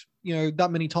mentioned, that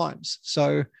many times.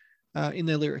 So in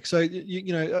their lyrics. So,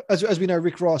 as we know,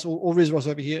 Rick Ross or Riz Ross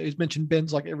over here, who's mentioned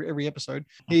Benz like every episode.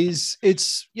 It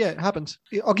happens.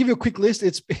 I'll give you a quick list.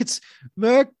 It's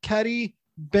Merc, Caddy,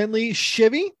 Bentley,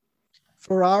 Chevy,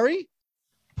 Ferrari,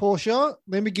 Porsche,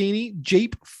 Lamborghini,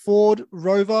 Jeep, Ford,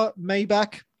 Rover,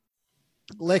 Maybach,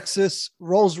 Lexus,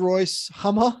 Rolls-Royce,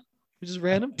 Hummer, which is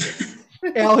random,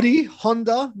 Audi,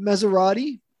 Honda,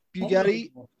 Maserati,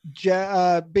 Bugatti,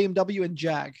 BMW, and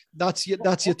Jag. That's your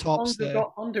tops there.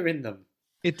 Got Honda in them.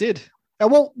 It did.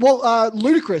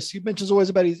 Ludacris, who mentions always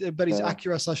about his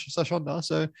Acura slash Honda.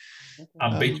 So,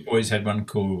 Beach Boys had one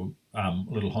called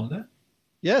Little Honda.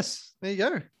 Yes, there you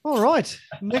go. All right.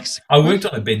 Next, I worked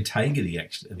on a Bentayga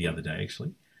the other day.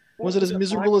 Actually, was it as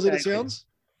miserable as it sounds?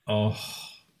 Oh,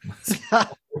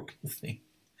 horrible thing.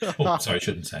 Oh, sorry, I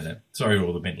shouldn't say that. Sorry to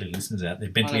all the Bentley listeners out there,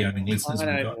 Bentley owning listeners.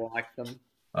 I don't like them.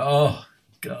 Oh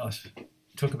gosh,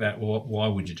 talk about why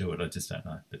would you do it? I just don't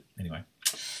know. But anyway,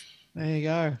 there you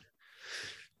go.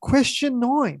 Question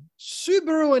 9: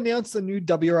 Subaru announced a new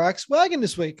WRX wagon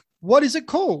this week. What is it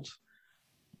called?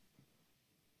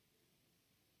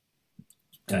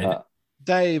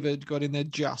 David got in there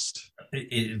just.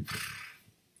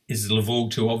 Is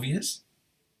Lavorg too obvious?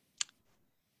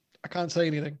 I can't say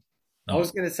anything. No. I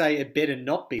was going to say it better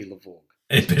not be Lavorg.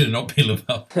 It better not be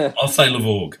Lavorg. I'll say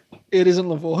Lavorg. It isn't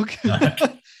Lavorg. No.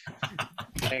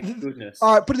 Thank goodness.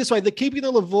 All right, put it this way. They're keeping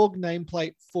the Lavorg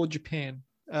nameplate for Japan,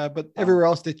 but everywhere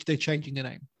else they're changing their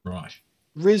name. Right.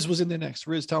 Riz was in there next.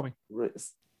 Riz, tell me.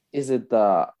 Riz. Is it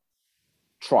the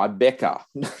Tribeca?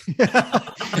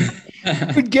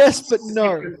 Good guess, but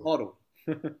no. Model.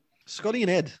 Scotty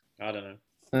and Ed. I don't know.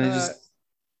 They're just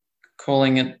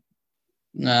calling it.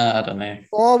 No, I don't know.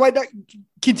 Oh wait, no.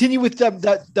 Continue with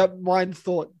that mind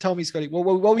thought. Tell me, Scotty. What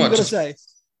were you going to say?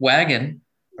 Wagon.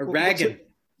 A wagon.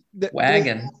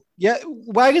 Wagon. Yeah,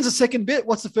 wagon's the second bit.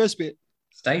 What's the first bit?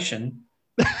 Station.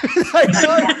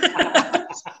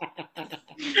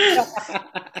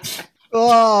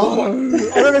 Oh,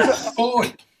 I don't know.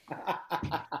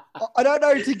 I don't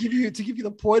know to give you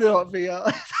the point or not.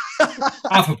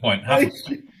 Half a point.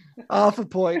 Half a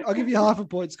point. I'll give you half a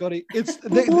point, Scotty.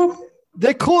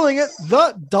 They're calling it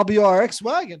the WRX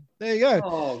wagon. There you go.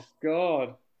 Oh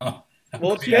God.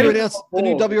 Well, the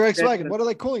new WRX wagon. What are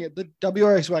they calling it? The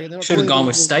WRX wagon. Should have gone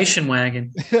with station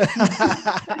wagon.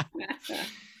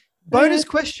 Bonus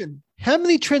question: how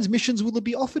many transmissions will it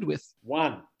be offered with?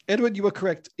 1. Edward, you were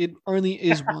correct. It only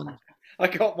is 1. I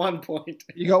got 1 point.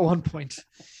 You got 1 point.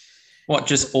 What?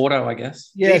 Just auto, I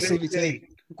guess. Yeah, CVT.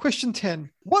 Question 10: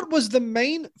 what was the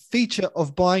main feature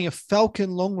of buying a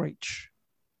Falcon long reach?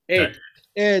 Ed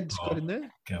got in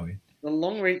there. Go in. The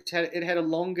long reach had a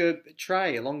longer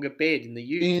tray, a longer bed in the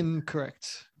ute.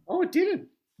 Incorrect. Oh, it didn't.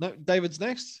 No, David's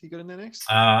next. He got in there next.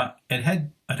 It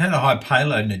had a high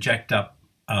payload and a jacked up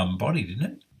body, didn't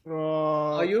it?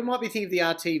 Oh, you might be thinking of the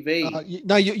RTV.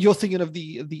 No, you're thinking of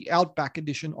the Outback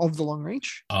edition of the long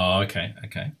reach. Oh, okay.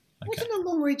 Wasn't a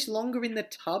long reach longer in the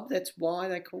tub? That's why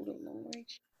they called it long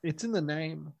reach. It's in the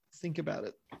name. Think about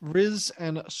it. Riz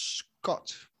and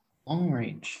Scott. Long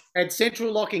reach. Had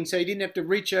central locking, so you didn't have to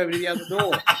reach over to the other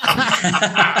door.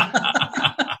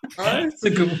 That's a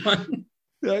good one.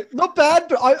 Not bad,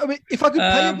 but I mean, if I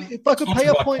could pay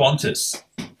a point. Qantas.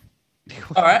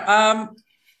 All right.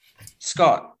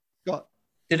 Scott. Scott.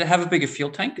 Did it have a bigger fuel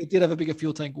tank? It did have a bigger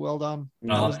fuel tank. Well done.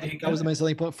 Oh, that was the main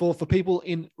selling point for people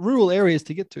in rural areas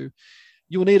to get to.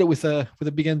 You will need it with a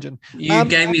big engine. You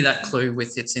gave me that clue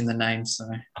with it's in the name, so.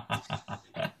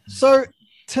 So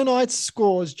tonight's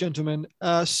scores, gentlemen.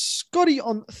 Scotty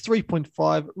on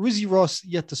 3.5. Rizzy Ross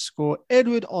yet to score.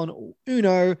 Edward on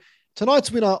Uno.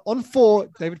 Tonight's winner on 4.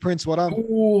 David Prince. Well done.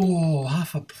 Oh,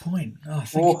 half a point. Oh,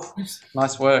 thank you.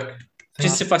 Nice work.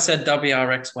 Just if I said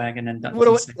WRX wagon and that.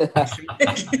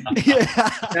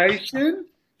 Station?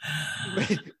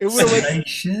 Just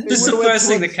the first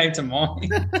thing that came to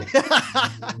mind.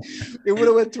 It would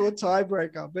have went to a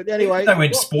tiebreaker, but anyway, they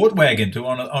went sport wagon to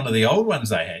honor the old ones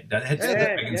they had. That had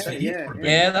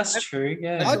yeah, that's true.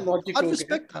 Yeah, I'd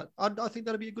respect that. I think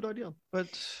that'd be a good idea, but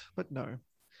no.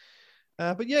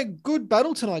 But yeah, good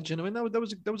battle tonight, gentlemen. That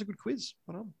was a good quiz.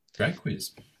 Great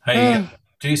quiz. Hey,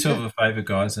 do yourself a favor,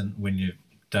 guys, and when you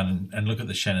done and look at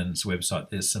the Shannon's website.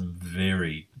 There's some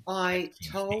very. I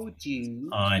told you.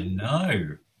 I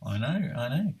know.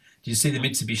 Did you see the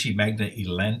Mitsubishi Magna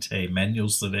Elante manual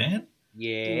sedan?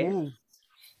 Yeah. Ooh.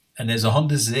 And there's a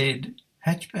Honda Z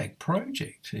hatchback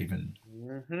project even.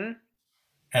 Mm-hmm.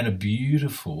 And a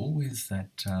beautiful with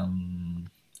that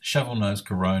shovel nose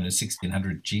Corona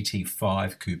 1600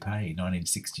 GT5 Coupe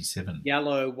 1967.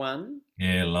 Yellow one.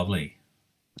 Yeah, lovely.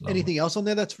 Anything else on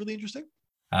there that's really interesting?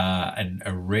 And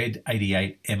a red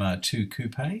 88 MR2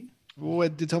 Coupe. Oh,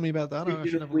 tell me about that. I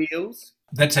should have Wheels.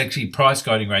 That's actually price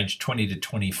guiding range 20 to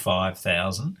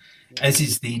 25,000. As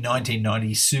is the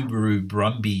 1990 Subaru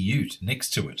Brumby Ute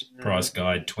next to it. Price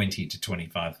guide 20 to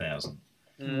 25,000.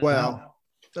 Wow,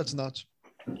 that's nuts.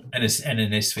 And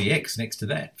an SVX next to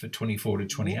that for 24 to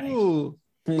 28. Ooh.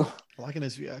 Like an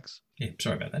SVX. Yeah,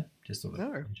 sorry about that. Just thought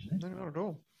No, not at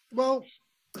all. Well,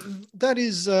 that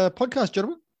is podcast,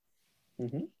 gentlemen.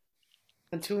 Mm-hmm.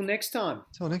 Until next time.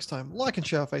 Like and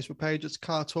share our Facebook page. It's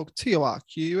Car Talk,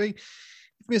 TORQE.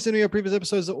 If you missed any of our previous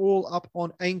episodes, they're all up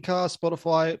on Anchor,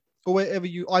 Spotify, or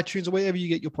iTunes, or wherever you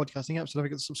get your podcasting apps. So don't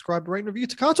forget to subscribe, rate, and review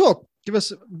to Car Talk. Give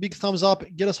us a big thumbs up.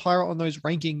 Get us higher on those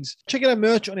rankings. Check out our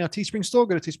merch on our Teespring store.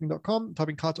 Go to teespring.com, type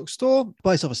in Car Talk store,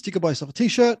 buy yourself a sticker, buy yourself a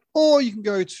t-shirt, or you can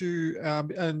go to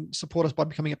and support us by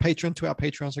becoming a patron to our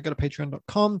Patreon. So go to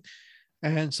patreon.com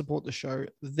and support the show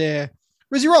there.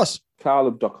 Rizzy Ross.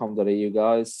 carloop.com.au,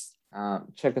 guys.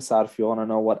 Check us out if you want to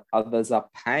know what others are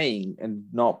paying and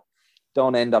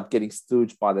don't end up getting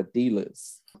stooged by the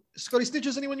dealers. Scotty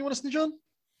Snitches, anyone you want to snitch on?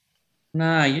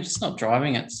 Nah, you're just not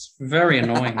driving. It's very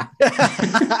annoying.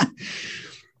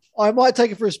 I might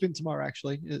take it for a spin tomorrow,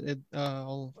 actually.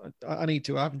 I need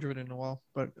to. I haven't driven it in a while,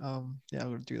 but yeah, I'm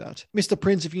going to do that. Mr.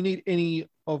 Prince, if you need any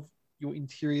of your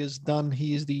interiors done,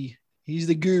 he's the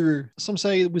guru. Some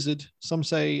say the wizard. Some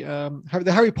say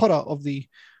the Harry Potter of the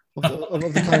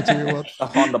car interior world. The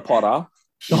Honda Potter.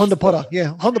 The Honda Potter.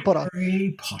 Yeah, Honda Potter.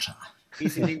 Harry Potter.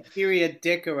 He's an interior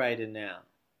decorator now.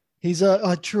 He's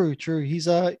true. He's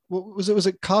was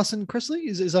it Carson Kressley?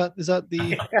 Is that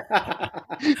the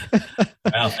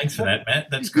Wow, thanks for that,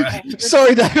 Matt. That's great.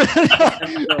 Sorry, David.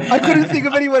 I couldn't think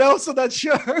of anyone else on that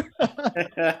show.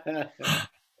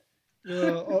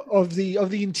 Of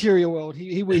the interior world.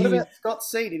 What about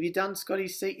Scott's seat? Have you done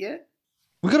Scotty's seat yet?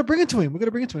 We got to bring it to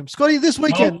him. Scotty, this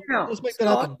weekend. Let's make that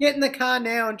happen. Get in the car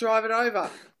now and drive it over.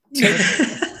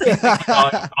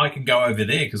 I can go over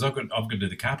there because I've got to do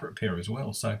the carpet repair as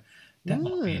well. So that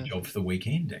might be a job for the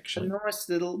weekend, actually. A nice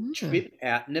little trip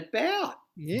out and about.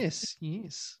 Yes.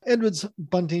 Edwards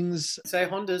Buntings. Say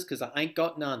Hondas because I ain't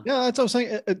got none. Yeah, that's what I'm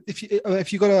saying.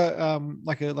 If you got a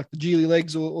like the Geely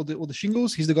legs or the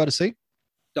shingles, he's the guy to see.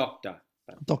 Doctor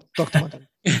Bunting.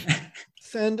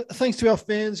 And thanks to our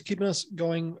fans keeping us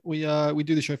going. We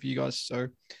do the show for you guys. So,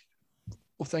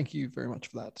 well, thank you very much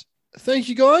for that. Thank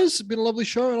you guys. It's been a lovely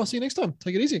show, and I'll see you next time.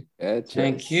 Take it easy.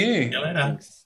 Thank you. See you later. Thanks.